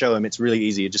 I can show him. It's really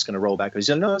easy. You're just going to roll backwards.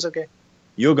 He's like, no, it's okay.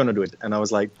 You're going to do it. And I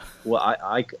was like, well,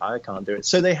 I can't do it.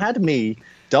 So they had me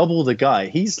double the guy.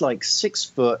 He's like 6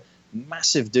 foot,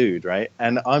 massive dude, right?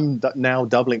 And I'm now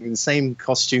doubling in the same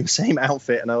costume, same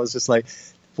outfit. And I was just like,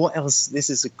 what else? This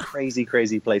is a crazy,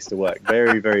 crazy place to work.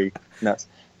 Very, very nuts.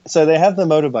 So they have the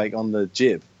motorbike on the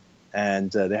jib,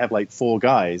 and they have like 4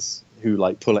 guys who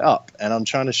like pull it up. And I'm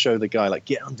trying to show the guy, like,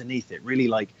 get underneath it, really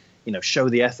like, you know, show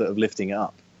the effort of lifting it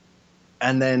up.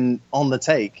 And then on the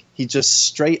take, he just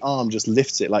straight arm just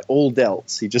lifts it, like all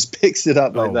delts. He just picks it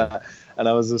up like that. And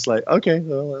I was just like, okay,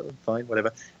 well, fine,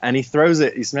 whatever. And he throws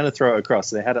it, he's meant to throw it across.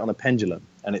 So they had it on a pendulum,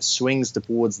 and it swings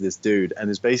towards this dude. And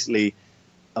there's basically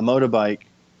a motorbike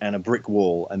and a brick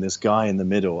wall and this guy in the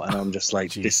middle. And I'm just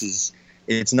like,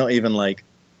 it's not even like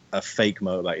a fake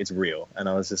motorbike, it's real. And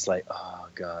I was just like, oh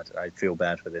God, I feel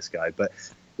bad for this guy. But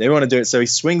they want to do it. So he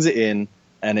swings it in,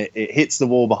 and it hits the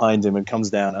wall behind him and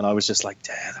comes down. And I was just like,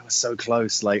 damn, that was so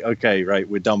close. Like, okay, right,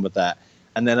 we're done with that.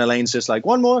 And then Elaine's just like,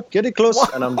 one more, get it close.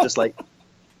 And I'm just like,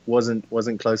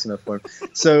 wasn't close enough for him.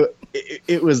 So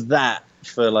it was that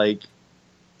for like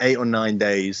 8 or 9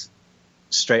 days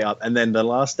straight up. And then the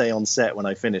last day on set when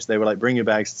I finished, they were like, bring your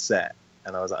bags to set.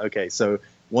 And I was like, okay. So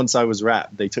once I was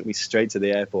wrapped, they took me straight to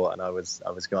the airport, and I was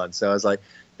gone. So I was like,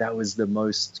 that was the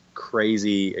most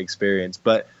crazy experience.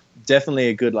 But definitely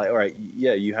a good, like, all right,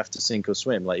 yeah, you have to sink or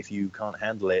swim. Like, if you can't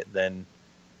handle it, then,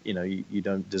 you know, you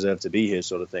don't deserve to be here,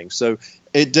 sort of thing. So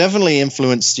it definitely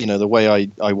influenced, you know, the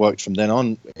way I worked from then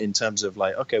on, in terms of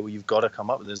like, okay, well, you've got to come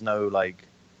up with, there's no like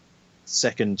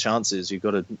second chances. You've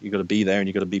got to be there, and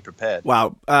you've got to be prepared.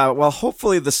 Wow. Well,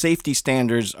 hopefully the safety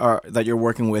standards that you're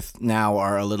working with now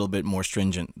are a little bit more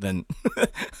stringent than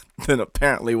than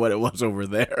apparently what it was over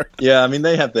there. Yeah, I mean,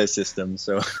 they have their system,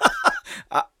 so.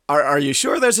 Are you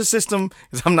sure there's a system?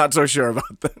 Because I'm not so sure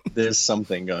about that. There's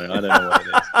something going on. I don't know what it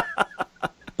is.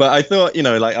 But I thought, you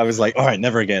know, like, I was like, all right,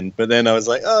 never again. But then I was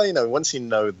like, oh, you know, once you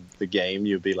know the game,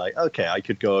 you'd be like, okay, I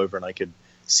could go over and I could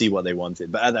see what they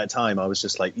wanted. But at that time, I was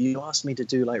just like, you asked me to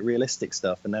do like realistic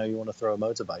stuff, and now you want to throw a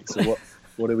motorbike. So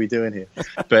what are we doing here?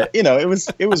 But, you know, it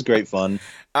was great fun.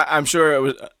 I'm sure it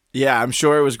was. Yeah, I'm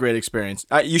sure it was a great experience.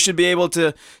 You should be able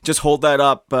to just hold that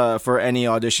up for any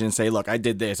audition and say, look, I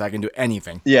did this. I can do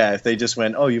anything. Yeah, if they just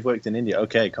went, oh, you've worked in India.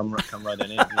 Okay, come right on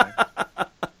in. You know?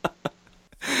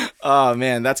 Oh,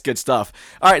 man, that's good stuff.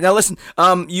 All right, now listen,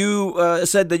 you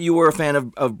said that you were a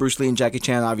fan of Bruce Lee and Jackie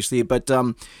Chan, obviously, but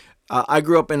I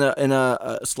grew up in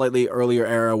a slightly earlier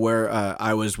era where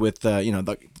I was with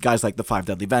the guys like the Five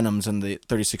Deadly Venoms and the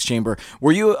 36 Chamber.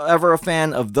 Were you ever a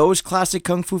fan of those classic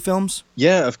kung fu films?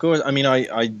 Yeah, of course. I mean,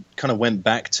 I kind of went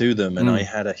back to them, and I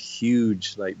had a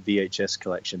huge like VHS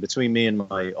collection. Between me and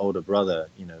my older brother,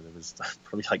 you know, there was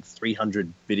probably like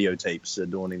 300 videotapes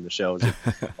adorning the shelves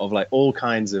of like all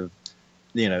kinds of,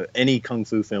 you know, any kung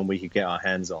fu film we could get our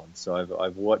hands on. So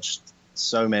I've watched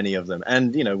so many of them,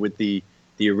 and you know, with the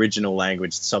original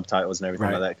language subtitles and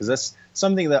everything like that, because that's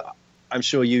something that I'm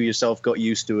sure you yourself got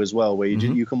used to as well, where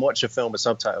you can watch a film with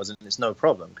subtitles and it's no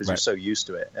problem because you're so used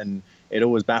to it. And it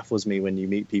always baffles me when you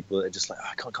meet people that are just like, oh,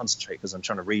 I can't concentrate because I'm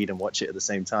trying to read and watch it at the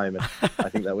same time. And I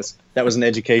think that was an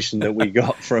education that we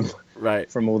got from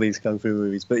all these kung fu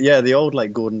movies. But yeah, the old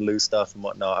like Gordon Liu stuff and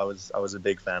whatnot, I was a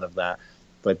big fan of that.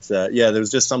 But yeah, there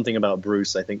was just something about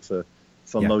Bruce, I think, for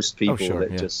most people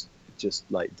just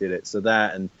like did it. So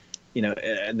that, and you know,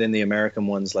 and then the American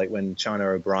ones, like when China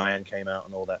O'Brien came out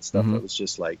and all that stuff, it was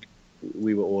just like,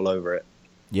 we were all over it.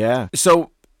 Yeah.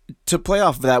 So to play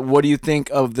off of that, what do you think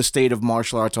of the state of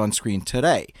martial arts on screen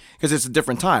today? Because it's a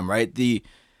different time, right? The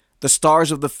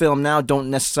stars of the film now don't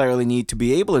necessarily need to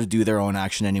be able to do their own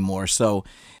action anymore. So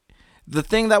the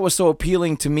thing that was so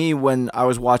appealing to me when I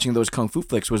was watching those kung fu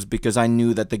flicks was because I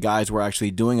knew that the guys were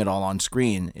actually doing it all on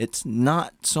screen. It's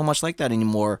not so much like that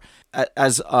anymore,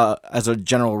 as a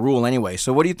general rule anyway.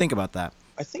 So what do you think about that?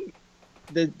 I think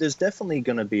there's definitely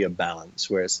going to be a balance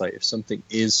where it's like if something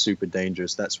is super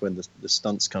dangerous, that's when the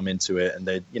stunts come into it, and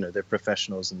they're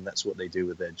professionals and that's what they do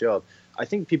with their job. I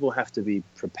think people have to be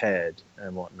prepared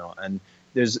and whatnot, and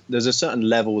there's a certain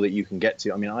level that you can get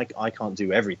to. I mean, I can't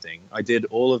do everything. I did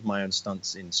all of my own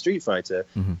stunts in Street Fighter,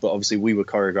 but obviously we were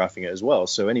choreographing it as well.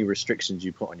 So any restrictions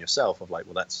you put on yourself of like,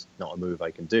 well, that's not a move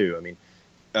I can do. I mean,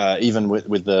 even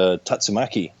with the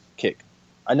Tatsumaki kick,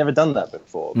 I'd never done that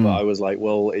before, but I was like,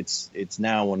 well, it's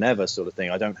now or never sort of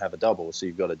thing. I don't have a double, so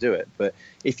you've got to do it. But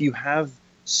if you have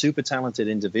super talented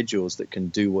individuals that can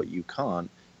do what you can't,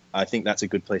 I think that's a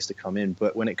good place to come in.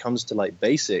 But when it comes to like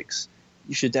basics,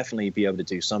 you should definitely be able to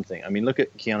do something. I mean, look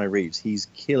at Keanu Reeves. He's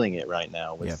killing it right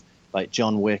now with like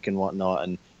John Wick and whatnot,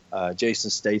 and Jason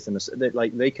Statham.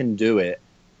 They can do it.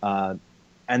 And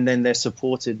then they're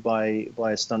supported by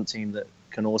a stunt team that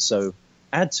can also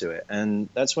add to it. And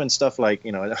that's when stuff like, I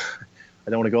don't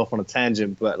want to go off on a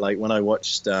tangent, but like when I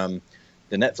watched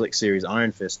the Netflix series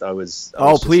Iron Fist, I was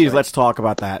please, like, let's talk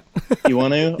about that. You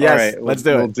want to? Yes, all right, let's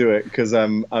we'll do do it because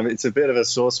it's a bit of a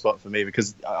sore spot for me,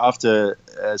 because after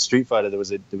Street Fighter there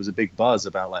was a big buzz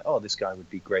about like, oh, this guy would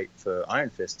be great for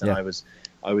Iron Fist, and I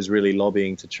was really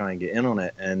lobbying to try and get in on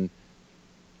it. And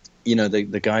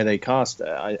the guy they cast,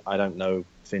 I don't know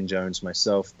Finn Jones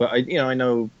myself, but I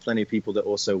know plenty of people that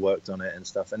also worked on it and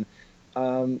stuff. And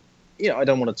I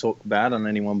don't want to talk bad on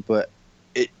anyone, but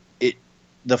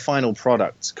the final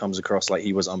product comes across like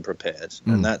he was unprepared,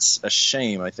 and that's a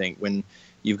shame. I think when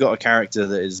you've got a character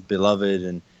that is beloved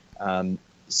and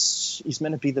he's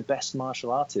meant to be the best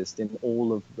martial artist in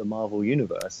all of the Marvel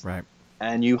universe, right?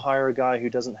 And you hire a guy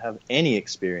who doesn't have any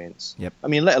experience. Yep. I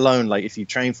mean, let alone like if you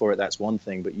train for it, that's one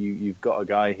thing, but you've got a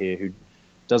guy here who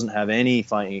doesn't have any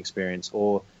fighting experience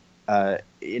or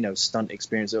stunt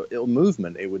experience or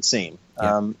movement, it would seem.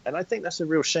 Yeah. And I think that's a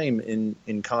real shame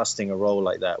in casting a role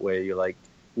like that, where you're like,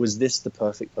 was this the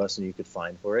perfect person you could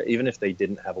find for it? Even if they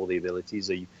didn't have all the abilities,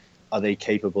 are they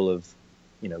capable of,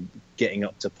 getting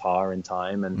up to par in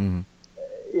time? And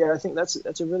I think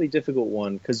that's a really difficult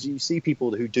one, because you see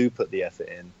people who do put the effort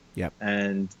in. Yep.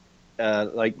 And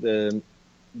like the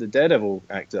Daredevil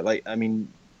actor, like, I mean,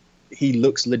 he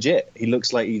looks legit. He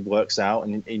looks like he works out,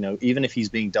 and even if he's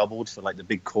being doubled for like the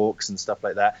big corks and stuff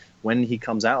like that, when he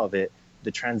comes out of it,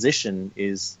 the transition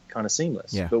is kind of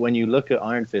seamless. Yeah. But when you look at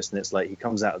Iron Fist and it's like he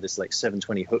comes out of this like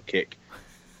 720 hook kick,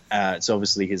 it's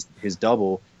obviously his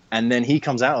double, and then he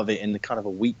comes out of it in the kind of a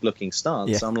weak looking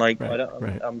stance. Yeah. I'm like,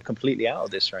 Right. I'm completely out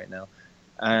of this right now.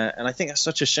 And I think that's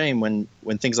such a shame when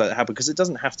things like that happen, because it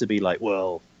doesn't have to be like,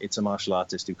 well, it's a martial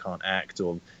artist who can't act,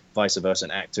 or vice versa,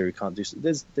 an actor who can't do.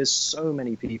 There's so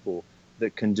many people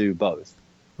that can do both.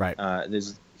 Right.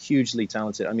 There's hugely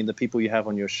talented. I mean, the people you have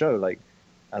on your show, like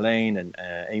Elaine and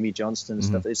Amy Johnston and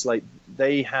stuff, it's like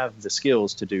they have the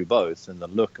skills to do both, and the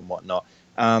look and whatnot.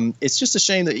 It's just a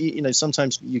shame that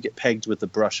sometimes you get pegged with the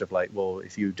brush of like, well,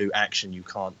 if you do action you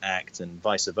can't act, and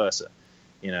vice versa.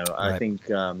 I think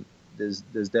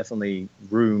there's definitely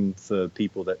room for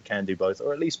people that can do both,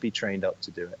 or at least be trained up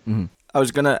to do it. I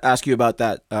was going to ask you about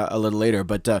that a little later,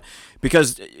 but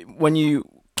because when you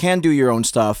can do your own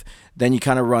stuff, then you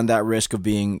kind of run that risk of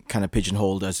being kind of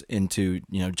pigeonholed as into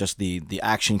just the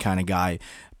action kind of guy.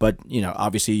 But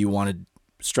obviously you want to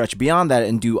stretch beyond that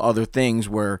and do other things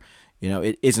where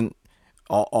it isn't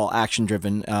all action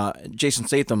driven. Jason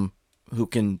Statham, who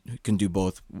can do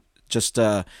both, just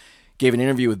gave an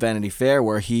interview with Vanity Fair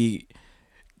where he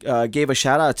gave a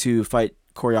shout out to fight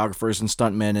choreographers and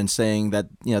stuntmen, and saying that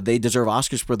they deserve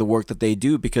Oscars for the work that they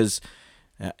do, because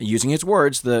using his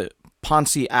words, the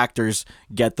Ponzi actors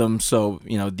get them, so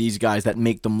these guys that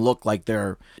make them look like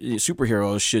they're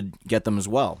superheroes should get them as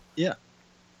well. Yeah,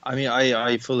 I mean,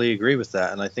 I fully agree with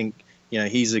that, and I think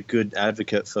he's a good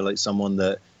advocate for like someone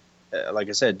that, like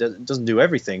I said, doesn't do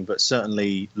everything, but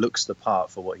certainly looks the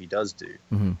part for what he does do.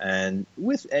 And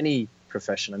with any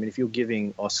profession, I mean, if you're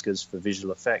giving Oscars for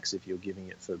visual effects, if you're giving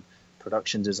it for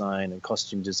production design and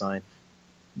costume design,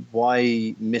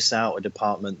 why miss out a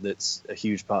department that's a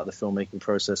huge part of the filmmaking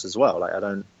process as well? Like,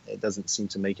 it doesn't seem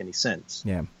to make any sense.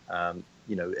 Yeah.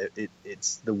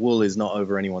 It's the wool is not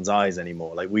over anyone's eyes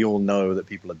anymore. Like, we all know that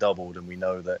people are doubled, and we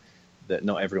know that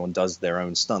not everyone does their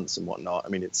own stunts and whatnot. I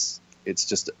mean, it's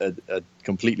just a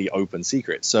completely open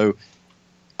secret. So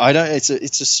I don't. It's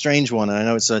a strange one. I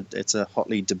know it's a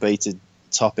hotly debated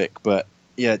topic, but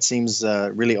yeah, it seems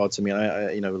really odd to me.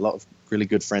 I a lot of really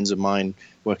good friends of mine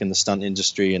work in the stunt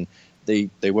industry, and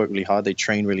they work really hard. They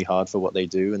train really hard for what they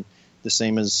do, and the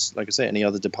same as, like I say, any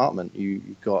other department.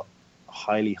 You've got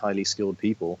highly skilled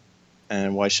people,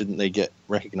 and why shouldn't they get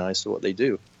recognized for what they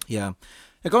do? Yeah.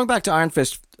 Now, going back to Iron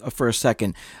Fist for a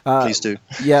second. Please do.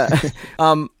 Yeah.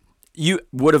 You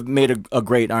would have made a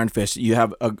great Iron Fist. You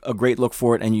have a great look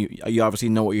for it, and you obviously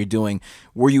know what you're doing.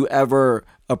 Were you ever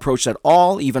approached at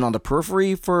all, even on the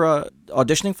periphery, for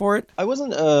auditioning for it? I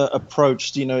wasn't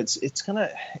approached. It's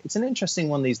an interesting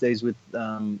one these days with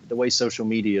the way social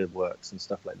media works and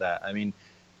stuff like that. I mean,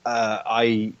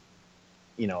 I'd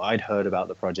heard about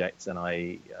the project, and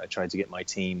I tried to get my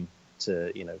team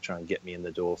to try and get me in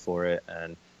the door for it,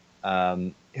 and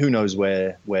who knows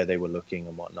where they were looking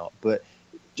and whatnot, but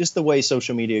just the way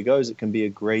social media goes, it can be a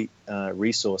great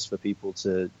resource for people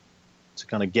to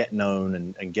kind of get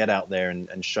known and get out there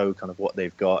and show kind of what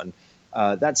they've got.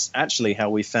 And that's actually how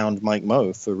we found Mike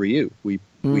Moh for Ryu. We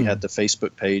had the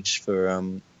Facebook page for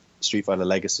Street Fighter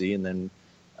Legacy, and then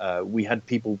we had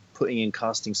people putting in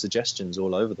casting suggestions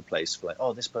all over the place for like,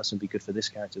 oh, this person would be good for this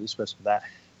character, this person for that.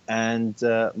 And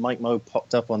Mike Moh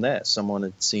popped up on there. Someone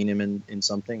had seen him in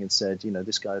something and said,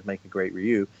 this guy would make a great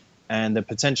Ryu. And the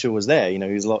potential was there. He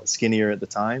was a lot skinnier at the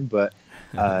time, but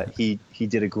he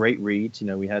did a great read.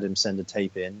 We had him send a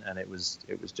tape in, and it was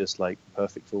just like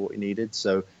perfect for what he needed.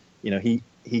 So,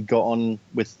 he got on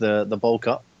with the bulk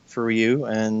up for Ryu,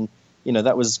 and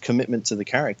that was commitment to the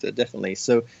character, definitely.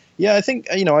 So yeah, I think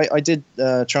I did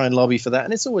try and lobby for that,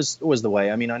 and it's always the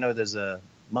way. I mean, I know there's a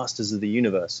Masters of the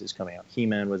Universe is coming out.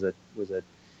 He-Man was I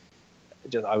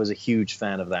was a huge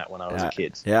fan of that when I was a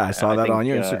kid. Yeah, I saw that on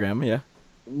your Instagram. Yeah.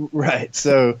 Right.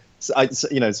 So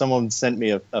someone sent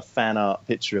me a fan art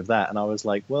picture of that, and I was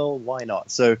like, well, why not?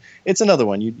 So it's another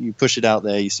one. You push it out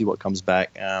there, you see what comes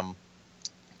back.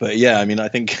 But yeah, I mean, I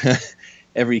think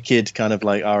every kid kind of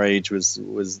like our age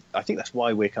was. I think that's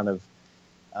why we're kind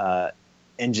of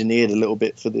engineered a little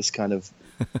bit for this kind of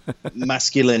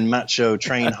masculine, macho,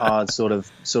 train hard sort of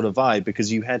vibe,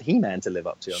 because you had He-Man to live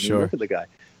up to. I mean, look at the guy.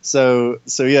 So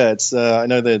yeah, it's I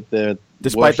know that they're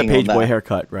despite the page boy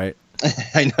haircut, right?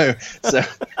 I know. So,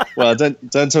 well,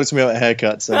 don't talk to me about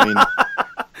haircuts. I mean,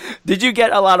 did you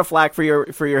get a lot of flack for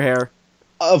your hair?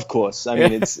 Of course. I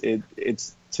mean,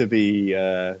 it's to be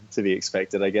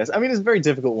expected, I guess. I mean, it's a very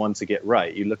difficult one to get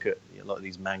right. You look at a lot of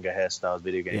these manga hairstyles,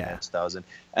 video game hairstyles,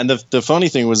 and the funny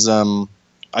thing was,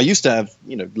 I used to have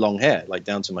long hair, like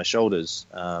down to my shoulders,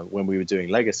 when we were doing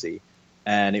Legacy,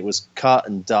 and it was cut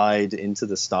and dyed into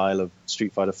the style of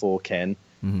Street Fighter 4 Ken.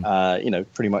 Mm-hmm.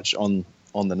 Pretty much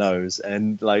on the nose,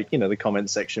 and the comment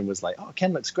section was like, oh,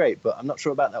 Ken looks great, but I'm not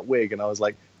sure about that wig. And I was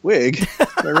like, wig?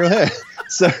 My real hair.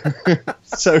 So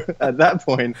at that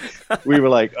point we were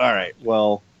like, all right,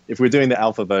 well, if we're doing the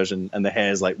alpha version and the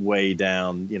hair's like way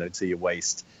down to your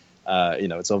waist,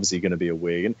 it's obviously going to be a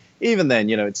wig. And even then,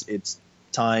 it's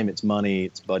time, it's money,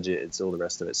 it's budget, it's all the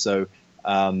rest of it. So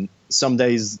some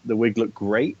days the wig looked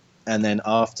great, and then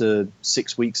after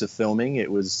 6 weeks of filming, it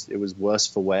was worse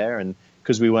for wear. And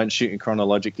because we weren't shooting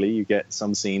chronologically, you get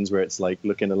some scenes where it's like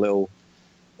looking a little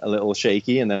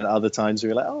shaky, and then other times where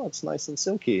you're like, oh, it's nice and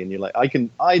silky, and you're like,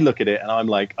 I look at it and I'm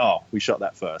like, oh, we shot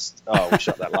that first, oh, we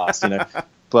shot that last,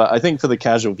 But I think for the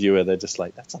casual viewer, they're just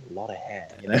like, that's a lot of hair,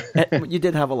 You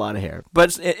did have a lot of hair,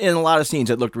 but in a lot of scenes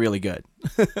it looked really good.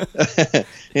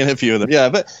 In a few of them, yeah.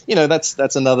 But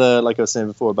that's another, like I was saying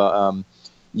before, about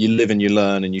you live and you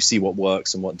learn, and you see what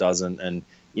works and what doesn't, and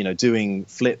doing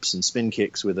flips and spin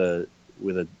kicks with a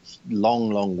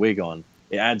long wig on,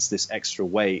 it adds this extra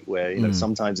weight where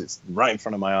sometimes it's right in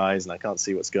front of my eyes and I can't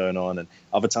see what's going on, and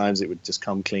other times it would just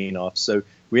come clean off. So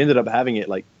we ended up having it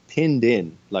like pinned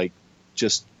in, like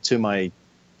just to my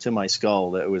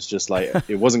skull, that it was just like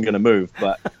it wasn't going to move.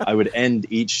 But I would end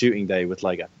each shooting day with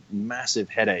like a massive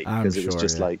headache because it was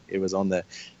just like it was on there.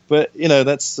 But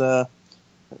that's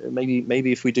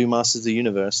maybe if we do Masters of the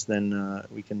Universe, then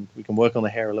we can work on the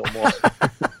hair a little more.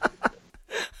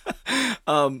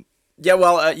 Yeah,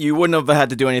 well, you wouldn't have had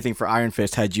to do anything for Iron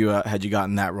Fist had you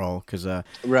gotten that role, because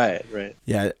right.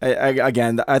 Yeah,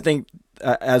 I think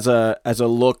as a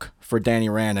look for Danny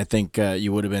Rand, I think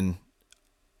you would have been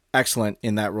excellent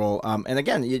in that role. And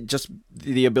again, just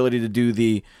the ability to do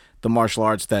the martial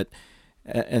arts that,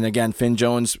 and again, Finn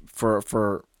Jones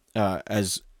for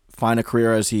as fine a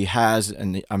career as he has,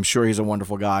 and I'm sure he's a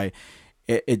wonderful guy.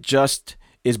 It just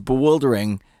is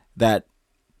bewildering that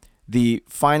the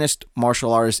finest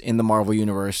martial artist in the Marvel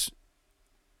Universe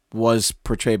was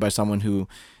portrayed by someone who,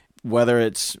 whether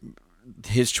it's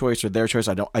his choice or their choice.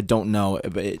 I don't know,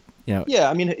 but Yeah,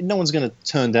 I mean, no one's going to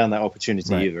turn down that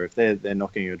opportunity Right. either. If they're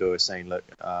knocking your door saying, "Look,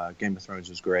 Game of Thrones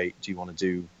was great. Do you want to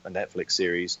do a Netflix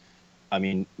series?" I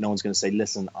mean, no one's going to say,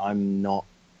 "Listen, I'm not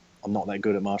that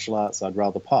good at martial arts. I'd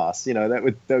rather pass."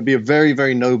 That would be a very,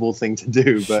 very noble thing to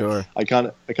do. But Sure. I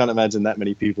can't imagine that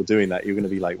many people doing that. You're going to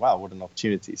be like, "Wow, what an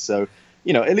opportunity!" So,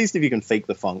 at least if you can fake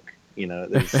the funk,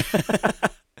 there's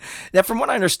Now, from what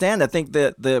I understand, I think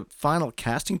the final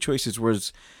casting choices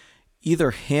was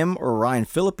either him or Ryan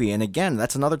Phillippe, and again,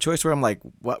 that's another choice where I'm like,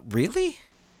 what, really?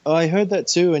 I heard that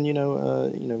too,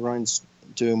 and Ryan's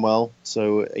doing well,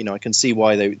 so I can see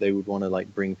why they would want to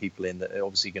like bring people in that are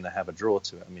obviously going to have a draw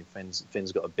to it. I mean,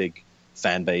 Finn's got a big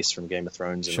fan base from Game of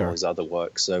Thrones and Sure. all his other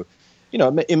work, so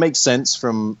it makes sense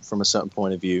from a certain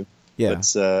point of view. Yeah.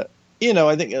 But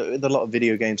I think with a lot of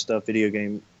video game stuff, video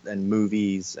game and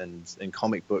movies and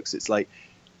comic books, it's like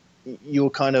you're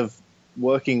kind of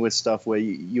working with stuff where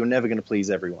you're never going to please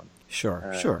everyone.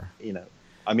 Sure.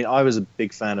 I mean, I was a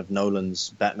big fan of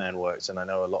Nolan's Batman works, and I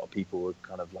know a lot of people were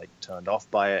kind of like turned off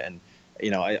by it. And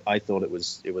I thought it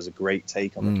was a great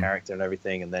take on the character and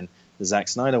everything. And then the Zack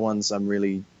Snyder ones,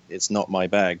 it's not my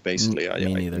bag, basically.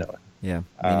 Me neither. Yeah, me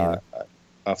neither.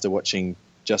 After watching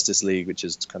Justice League, which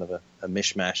is kind of a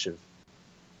mishmash of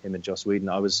him and Joss Whedon,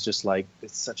 I was just like,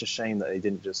 it's such a shame that they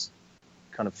didn't just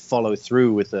kind of follow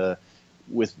through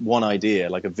with one idea,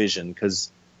 like a vision,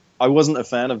 because I wasn't a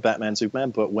fan of Batman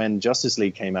Superman, but when Justice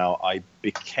League came out, I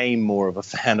became more of a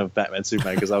fan of Batman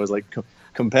Superman, because I was like,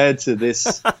 compared to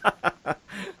this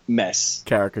mess,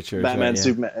 Caricatures. Batman right, yeah.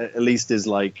 Superman at least is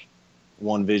like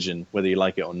one vision, whether you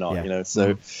like it or not. Yeah.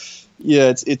 So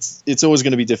yeah, it's always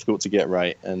going to be difficult to get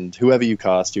right, and whoever you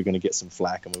cast, you're going to get some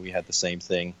flack. I mean, we had the same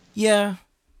thing. Yeah,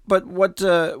 but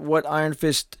what Iron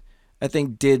Fist I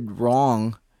think did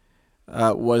wrong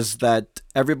was that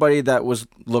everybody that was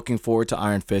looking forward to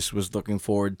Iron Fist was looking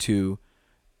forward to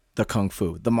the kung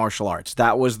fu, the martial arts.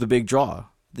 That was the big draw.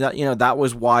 That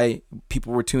was why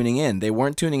people were tuning in. They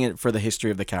weren't tuning in for the history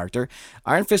of the character.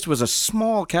 Iron Fist was a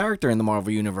small character in the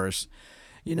Marvel Universe,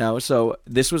 so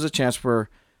this was a chance for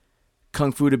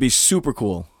kung fu to be super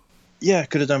cool. Yeah,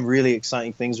 could have done really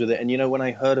exciting things with it. And when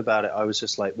I heard about it, I was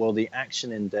just like, well, the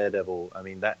action in Daredevil, I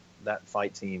mean, that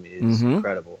fight team is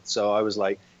incredible. So I was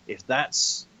like, if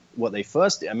that's what they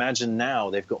first did, imagine now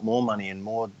they've got more money and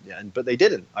more, but they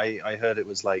didn't. I heard it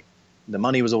was like the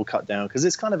money was all cut down, because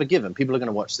it's kind of a given. People are going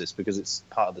to watch this because it's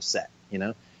part of the set,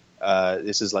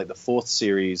 This is like the 4th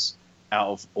series out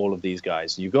of all of these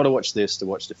guys. You've got to watch this to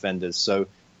watch Defenders. So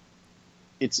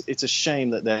it's a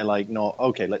shame that they're like, not,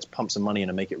 okay, let's pump some money in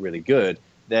and make it really good.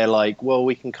 They're like, well,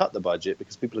 we can cut the budget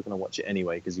because people are going to watch it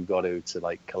anyway, because you've got to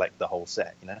like collect the whole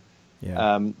set,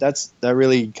 Yeah. That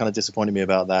really kind of disappointed me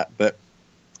about that. But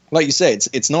like you said,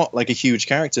 it's not like a huge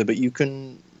character, but you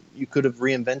could have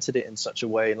reinvented it in such a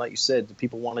way. And like you said,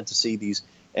 people wanted to see these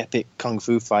epic kung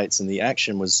fu fights, and the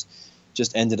action was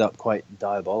just ended up quite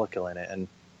diabolical in it. And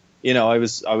I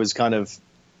was kind of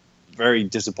very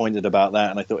disappointed about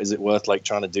that, and I thought, is it worth like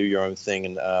trying to do your own thing?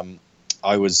 And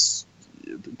I was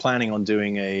planning on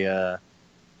doing a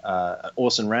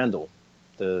Orson Randall,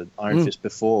 the Iron Fist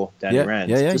before Danny Rand.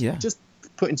 Just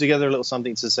putting together a little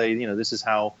something to say, this is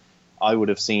how I would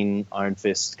have seen Iron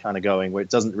Fist kind of going, where it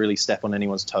doesn't really step on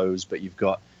anyone's toes, but you've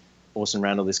got Orson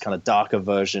Randall, this kind of darker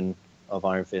version of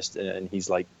Iron Fist, and he's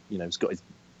like, he's got his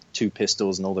 2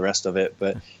 pistols and all the rest of it.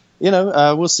 But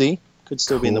we'll see. Could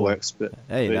still be in the works, but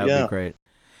hey, that would be great.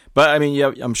 But I mean,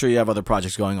 I'm sure you have other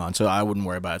projects going on, so I wouldn't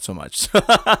worry about it so much.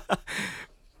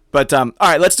 But all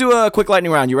right, let's do a quick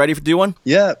lightning round. You ready to do one?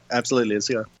 Yeah, absolutely. Let's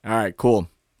go. All right, cool.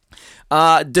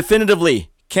 Definitively,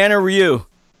 Ken or Ryu?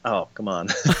 Oh, come on.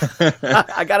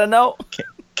 I gotta know.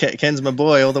 Ken's my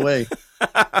boy all the way.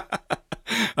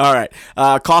 All right,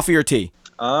 coffee or tea?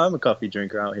 I'm a coffee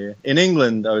drinker out here. In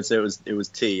England, I would say it was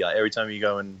tea. Like every time you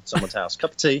go in someone's house,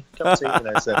 cup of tea.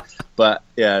 So, but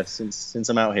yeah, since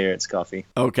I'm out here, it's coffee.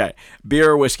 Okay,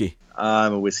 beer or whiskey?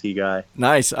 I'm a whiskey guy.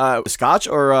 Nice. Scotch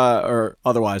or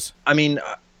otherwise? I mean,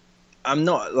 I'm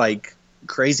not like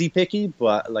crazy picky,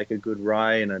 but like a good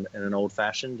rye and an old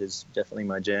fashioned is definitely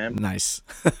my jam. Nice.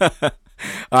 All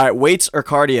right, weights or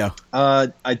cardio?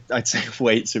 I'd say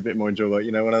weights are a bit more enjoyable.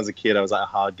 When I was a kid, I was like a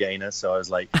hard gainer, so I was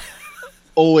like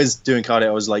always doing cardio.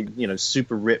 I was like,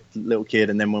 super ripped little kid,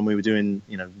 and then when we were doing,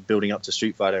 building up to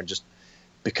Street Fighter and just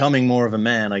becoming more of a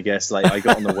man, I guess, like I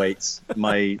got on the weights.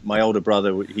 My older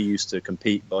brother, he used to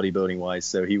compete bodybuilding wise,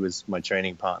 so he was my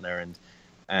training partner,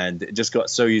 and just got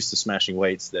so used to smashing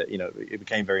weights that it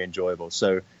became very enjoyable.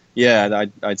 So yeah,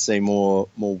 I'd say more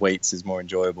weights is more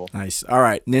enjoyable. Nice. All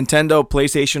right. Nintendo,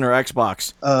 PlayStation, or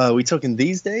Xbox? Are we talking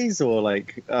these days, or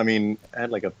like, I mean, I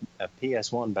had like a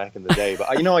PS1 back in the day, but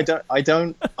I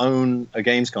don't own a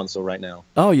games console right now.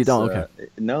 Oh, you don't? So, Okay.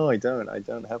 no, I don't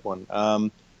have one.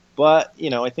 But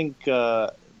I think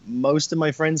most of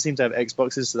my friends seem to have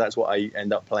Xboxes, so that's what I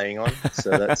end up playing on.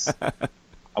 So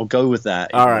I'll go with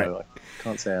that. All right. I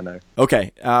can't say I know.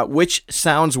 Okay. Which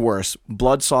sounds worse,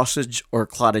 blood sausage or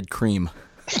clotted cream?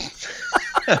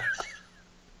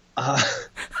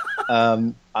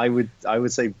 I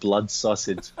would say blood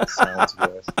sausage sounds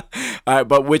worse. All right,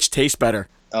 but which tastes better?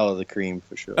 Oh, the cream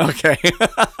for sure. Okay.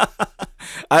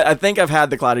 I think I've had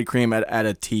the clotted cream at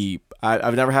a tea.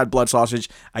 I've never had blood sausage.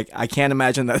 I can't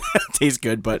imagine that tastes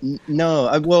good, but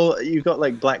No, well, you've got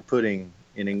like black pudding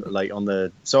in England, like on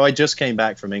the. So I just came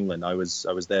back from England. I was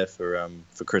there for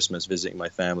Christmas, visiting my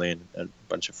family and a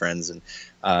bunch of friends, and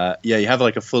yeah, you have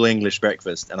like a full English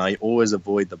breakfast, and I always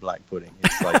avoid the black pudding.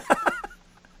 It's like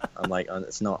I'm like,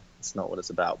 it's not what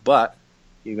it's about. But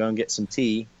you go and get some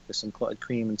tea with some clotted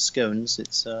cream and scones.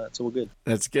 It's all good.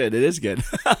 that's good. It is good.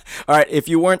 All right, if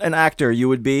you weren't an actor, you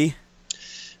would be.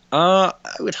 I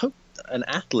would hope an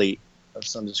athlete of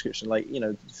some description. Like,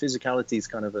 physicality is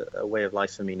kind of a way of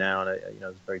life for me now, and I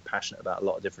was very passionate about a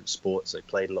lot of different sports. I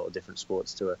played a lot of different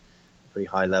sports to a pretty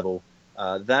high level.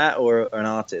 That or an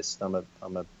artist. I'm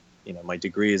a my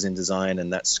degree is in design,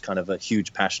 and that's kind of a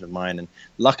huge passion of mine. And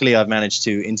luckily, I've managed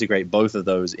to integrate both of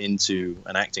those into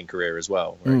an acting career as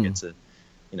well, where I get to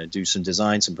do some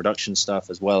design, some production stuff,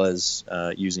 as well as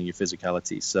using your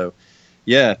physicality. So,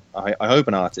 yeah, I hope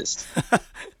an artist.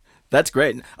 That's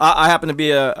great. I happen to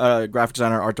be a graphic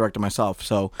designer, art director myself.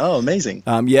 So, Oh, amazing.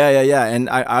 yeah, and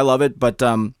I love it. But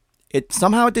it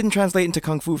somehow it didn't translate into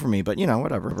kung fu for me. But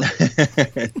whatever.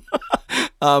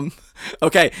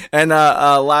 Okay, and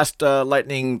last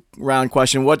lightning round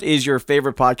question: what is your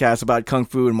favorite podcast about kung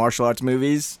fu and martial arts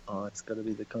movies? Oh, it's got to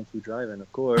be the Kung Fu Drive-In,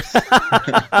 of course.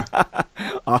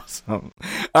 Awesome.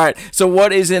 All right. So,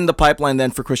 what is in the pipeline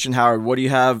then for Christian Howard? What do you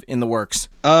have in the works?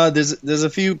 There's a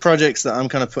few projects that I'm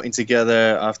kind of putting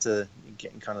together after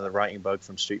getting kind of the writing bug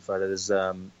from Street Fighter.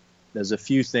 There's a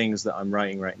few things that I'm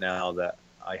writing right now that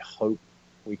I hope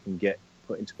we can get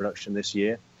put into production this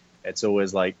year. It's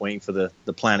always like waiting for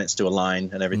the planets to align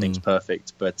and everything's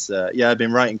perfect. But yeah, I've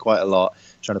been writing quite a lot,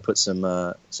 trying to put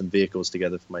some vehicles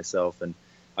together for myself. And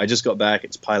I just got back.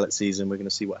 It's pilot season. We're going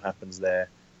to see what happens there.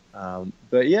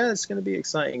 But yeah, it's going to be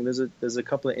exciting. There's a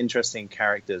couple of interesting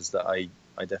characters that I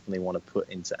definitely want to put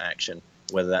into action,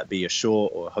 whether that be a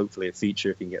short or hopefully a feature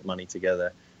if you can get money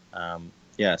together.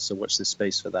 Yeah, so watch this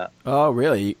space for that. Oh,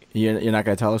 really? You're not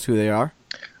going to tell us who they are?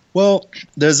 Well,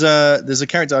 there's a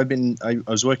character I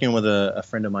was working with a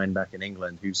friend of mine back in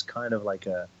England who's kind of like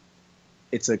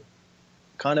it's a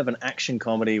kind of an action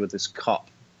comedy with this cop.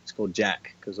 It's called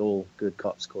Jack, because all good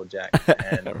cops called Jack.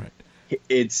 And Right.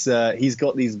 he's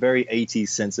got these very 80s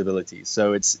sensibilities.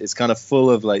 So it's kind of full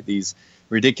of like these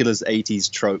ridiculous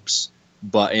 80s tropes,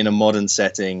 but in a modern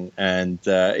setting. And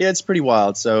yeah, it's pretty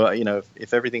wild. So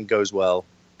if everything goes well,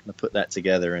 I'm gonna put that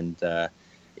together. And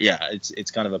yeah,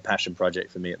 it's kind of a passion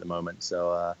project for me at the moment.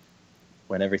 So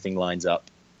when everything lines up,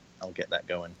 I'll get that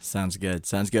going. Sounds good.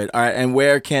 All right, and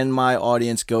where can my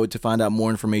audience go to find out more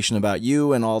information about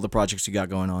you and all the projects you got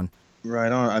going on?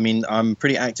 Right on. I mean, I'm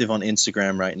pretty active on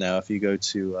Instagram right now. If you go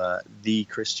to the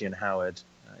Christian Howard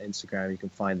Instagram, you can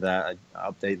find that. I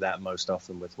update that most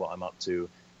often with what I'm up to,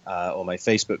 or my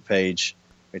Facebook page,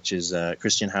 which is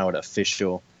Christian Howard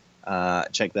Official.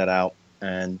 Check that out,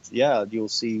 and yeah, you'll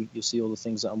see all the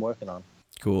things that I'm working on.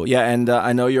 Cool. Yeah, and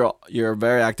I know you're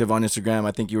very active on Instagram.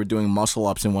 I think you were doing muscle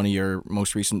ups in one of your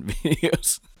most recent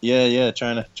videos. Yeah,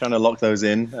 trying to lock those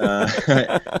in.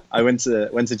 I went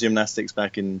to gymnastics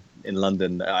back in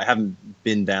London. I haven't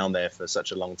been down there for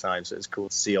such a long time, so it's cool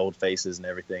to see old faces and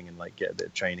everything, and like get a bit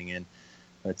of training in.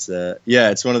 But yeah,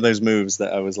 it's one of those moves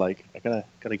that I was like, I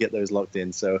gotta get those locked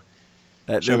in. So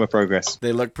show my progress.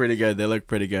 They look pretty good.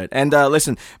 And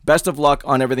listen, best of luck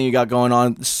on everything you got going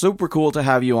on. Super cool to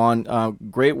have you on.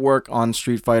 Great work on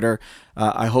Street Fighter.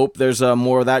 I hope there's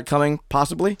more of that coming,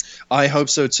 possibly. I hope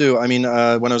so too. I mean,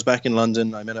 when I was back in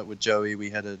London, I met up with Joey.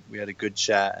 We had a good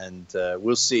chat, and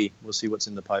we'll see what's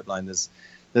in the pipeline. There's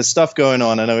stuff going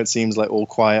on. I know it seems like all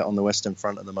quiet on the Western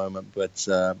Front at the moment, but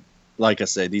like I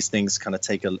say, these things kind of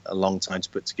take a long time to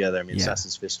put together. I mean, Yeah.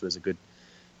 Assassin's Fist was a good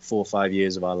 4 or 5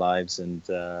 years of our lives, and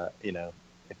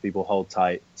if people hold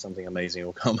tight, something amazing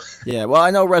will come. Yeah, well,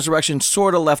 I know Resurrection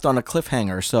sort of left on a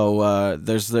cliffhanger, so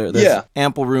there's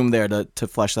ample room there to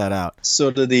flesh that out.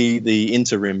 Sort of the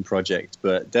interim project,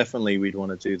 but definitely we'd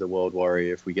want to do the World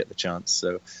Warrior if we get the chance.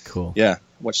 So cool. Yeah,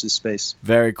 watch this space.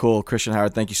 Very cool. Christian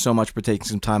Howard, thank you so much for taking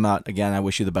some time out. Again, I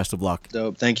wish you the best of luck.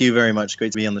 Dope. Thank you very much.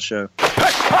 Great to be on the show.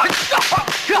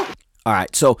 All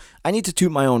right, so I need to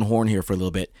toot my own horn here for a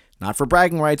little bit. Not for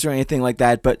bragging rights or anything like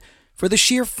that, but for the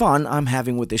sheer fun I'm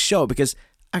having with this show, because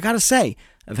I gotta say,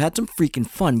 I've had some freaking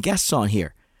fun guests on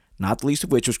here, not the least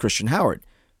of which was Christian Howard.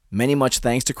 Many much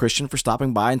thanks to Christian for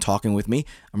stopping by and talking with me.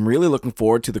 I'm really looking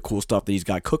forward to the cool stuff that he's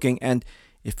got cooking, and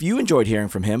if you enjoyed hearing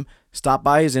from him, stop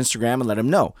by his Instagram and let him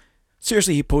know.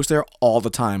 Seriously, he posts there all the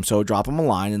time, so drop him a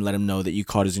line and let him know that you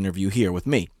caught his interview here with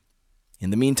me. In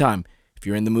the meantime, if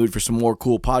you're in the mood for some more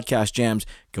cool podcast jams,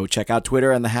 go check out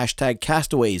Twitter and the hashtag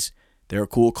Castaways. They're a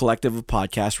cool collective of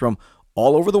podcasts from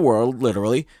all over the world,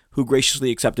 literally, who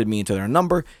graciously accepted me into their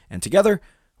number, and together,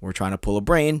 we're trying to pull a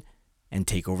brain and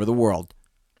take over the world.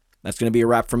 That's going to be a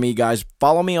wrap for me, guys.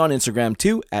 Follow me on Instagram,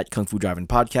 too, at Kung Fu Drive-In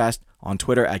Podcast, on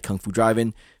Twitter at Kung Fu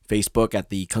Drive-In, Facebook at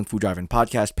the Kung Fu Drive-In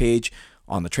Podcast page,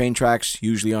 on the train tracks,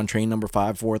 usually on train number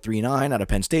 5439 out of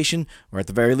Penn Station, or at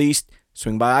the very least,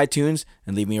 swing by iTunes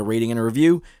and leave me a rating and a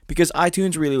review, because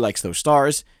iTunes really likes those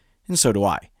stars, and so do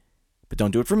I. But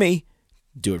don't do it for me,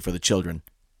 do it for the children.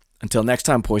 Until next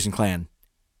time, Poison Clan.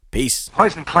 Peace.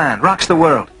 Poison Clan rocks the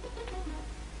world.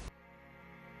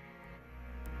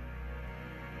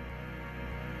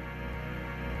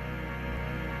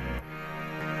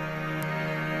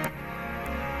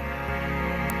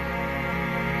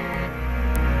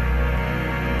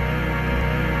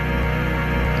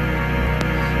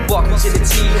 Walking to the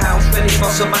tea house, ready for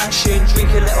some action. Drink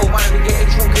a little wine, we're getting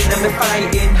drunk and then we're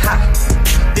fighting.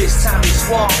 Ha! This time it's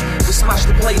war. We smash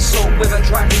the place up with a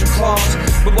dragon claws.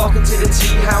 We're walking to the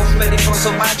tea house, ready for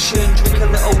some action. Drink a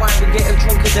little wine, we're getting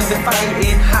drunk and then we're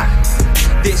fighting. Ha!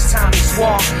 This time it's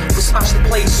war. We smash the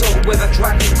place up with a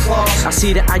dragon claws. I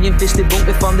see the iron-fisted monk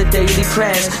from the daily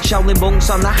prayers. Shaolin monks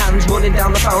on their hands running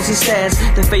down the 1,000 stairs.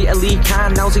 The fatal Li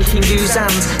Khan now's in King Yu's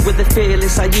hands. With the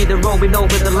fearless Aida roaming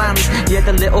over the land. Yeah,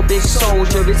 the little big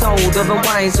soldier is older and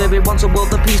wiser. He wants a world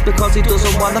of peace because he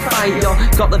doesn't want to fight, yo.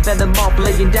 Got the venom mob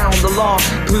laying down the law.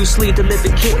 Bruce Lee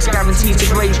delivered kicks guaranteed to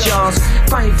break jaws.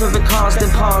 Fight for the cause, then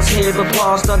pause, hear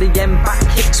applause. Not the end back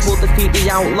kicks will defeat the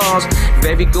outlaws.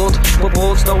 Very good, but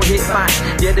boards don't hit back.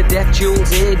 Yeah, the death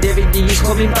jewels here, Derek Yee's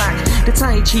coming back. The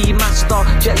Tai Chi master,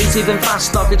 Jet Li's even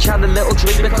faster. Could chant a little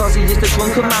drink because he is the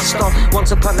drunken master.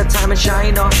 Once upon a time in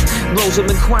China,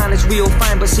 Rosamund Kwan is real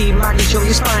fine, but see Maggie Chung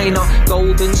is finer.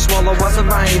 Golden Swallow has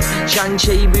arrived.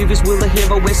 Shang-Chi movies, will the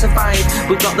hero will survive?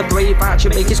 We got the brave archer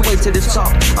make his way to the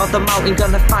top of the mountain,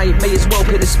 gonna fight, may as well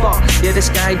pick the spot. Yeah, the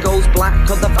sky goes black,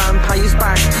 cause the vampire's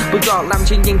back. We got Lam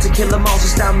Ching Ying to kill them all, so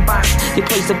stand back. He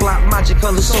plays the black magic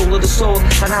on the soul of the sword,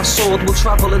 and our sword will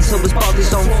travel until his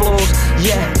body's on floors.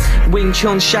 Yeah, Wing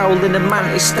Chun, Shaolin and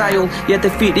Mantis style. Yeah,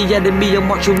 defeat the enemy and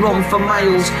watch him run for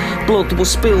miles. Blood will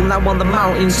spill now on the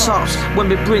mountain tops when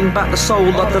we bring back the soul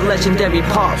of the legendary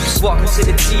Pops. Welcome to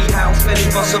the tea house, ready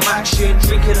for some action.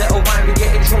 Drink a little wine, we're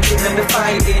getting drunk and then we're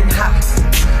fighting.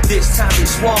 Ha! This time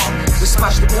it's war. We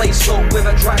smash the place up with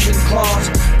a dragon claws.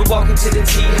 We're walking to the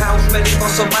tea house, ready for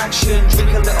some action.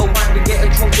 Drink a little wine, we're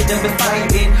getting drunk and then we're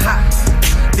fighting. Ha!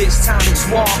 This time it's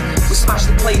war. We smash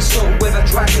the place up with a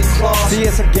dragon claws. See,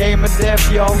 it's a game of death,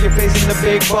 yo. You're facing the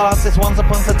big boss. It's once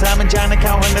upon a time in China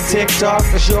counting the TikTok.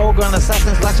 The Shogun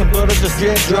assassin slashing blood or just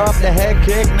drip drop. The head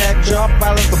kick, neck chop,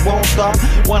 violence that won't stop.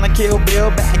 Wanna kill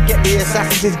Bill, better get the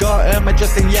assassins. He's got Irma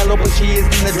just in yellow, but she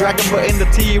isn't the dragon, but in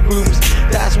the tea rooms.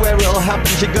 That's where it'll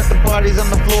happen. She got the bodies on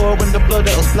the floor when the blood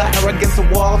it'll splatter against the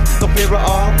wall. No fear at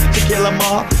all, to kill them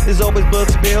all. There's always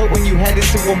blood spilled when you head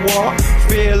into a war.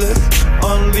 Fearless,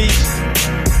 unleashed.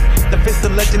 The fist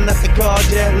of legend that they call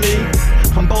Jet Li.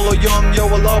 I'm Bolo Young, yo,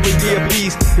 will always be a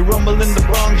beast. You rumble in the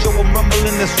Bronx, yo, I'm rumble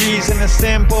in the streets. And it's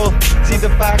simple, see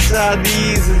the facts are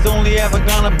these. There's only ever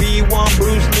gonna be one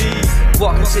Bruce Lee.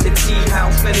 Welcome to the tea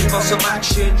house, ready for some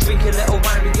action. Drink a little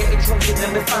wine, we're getting drunk and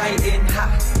then we're fighting. Ha!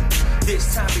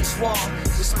 This time it's war.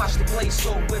 We smash the place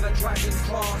up with a dragon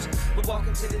claws. We're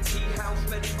walking to the tea house,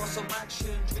 ready for some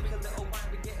action. Drink a little wine,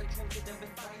 we're getting drunk and then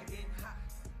we're fighting.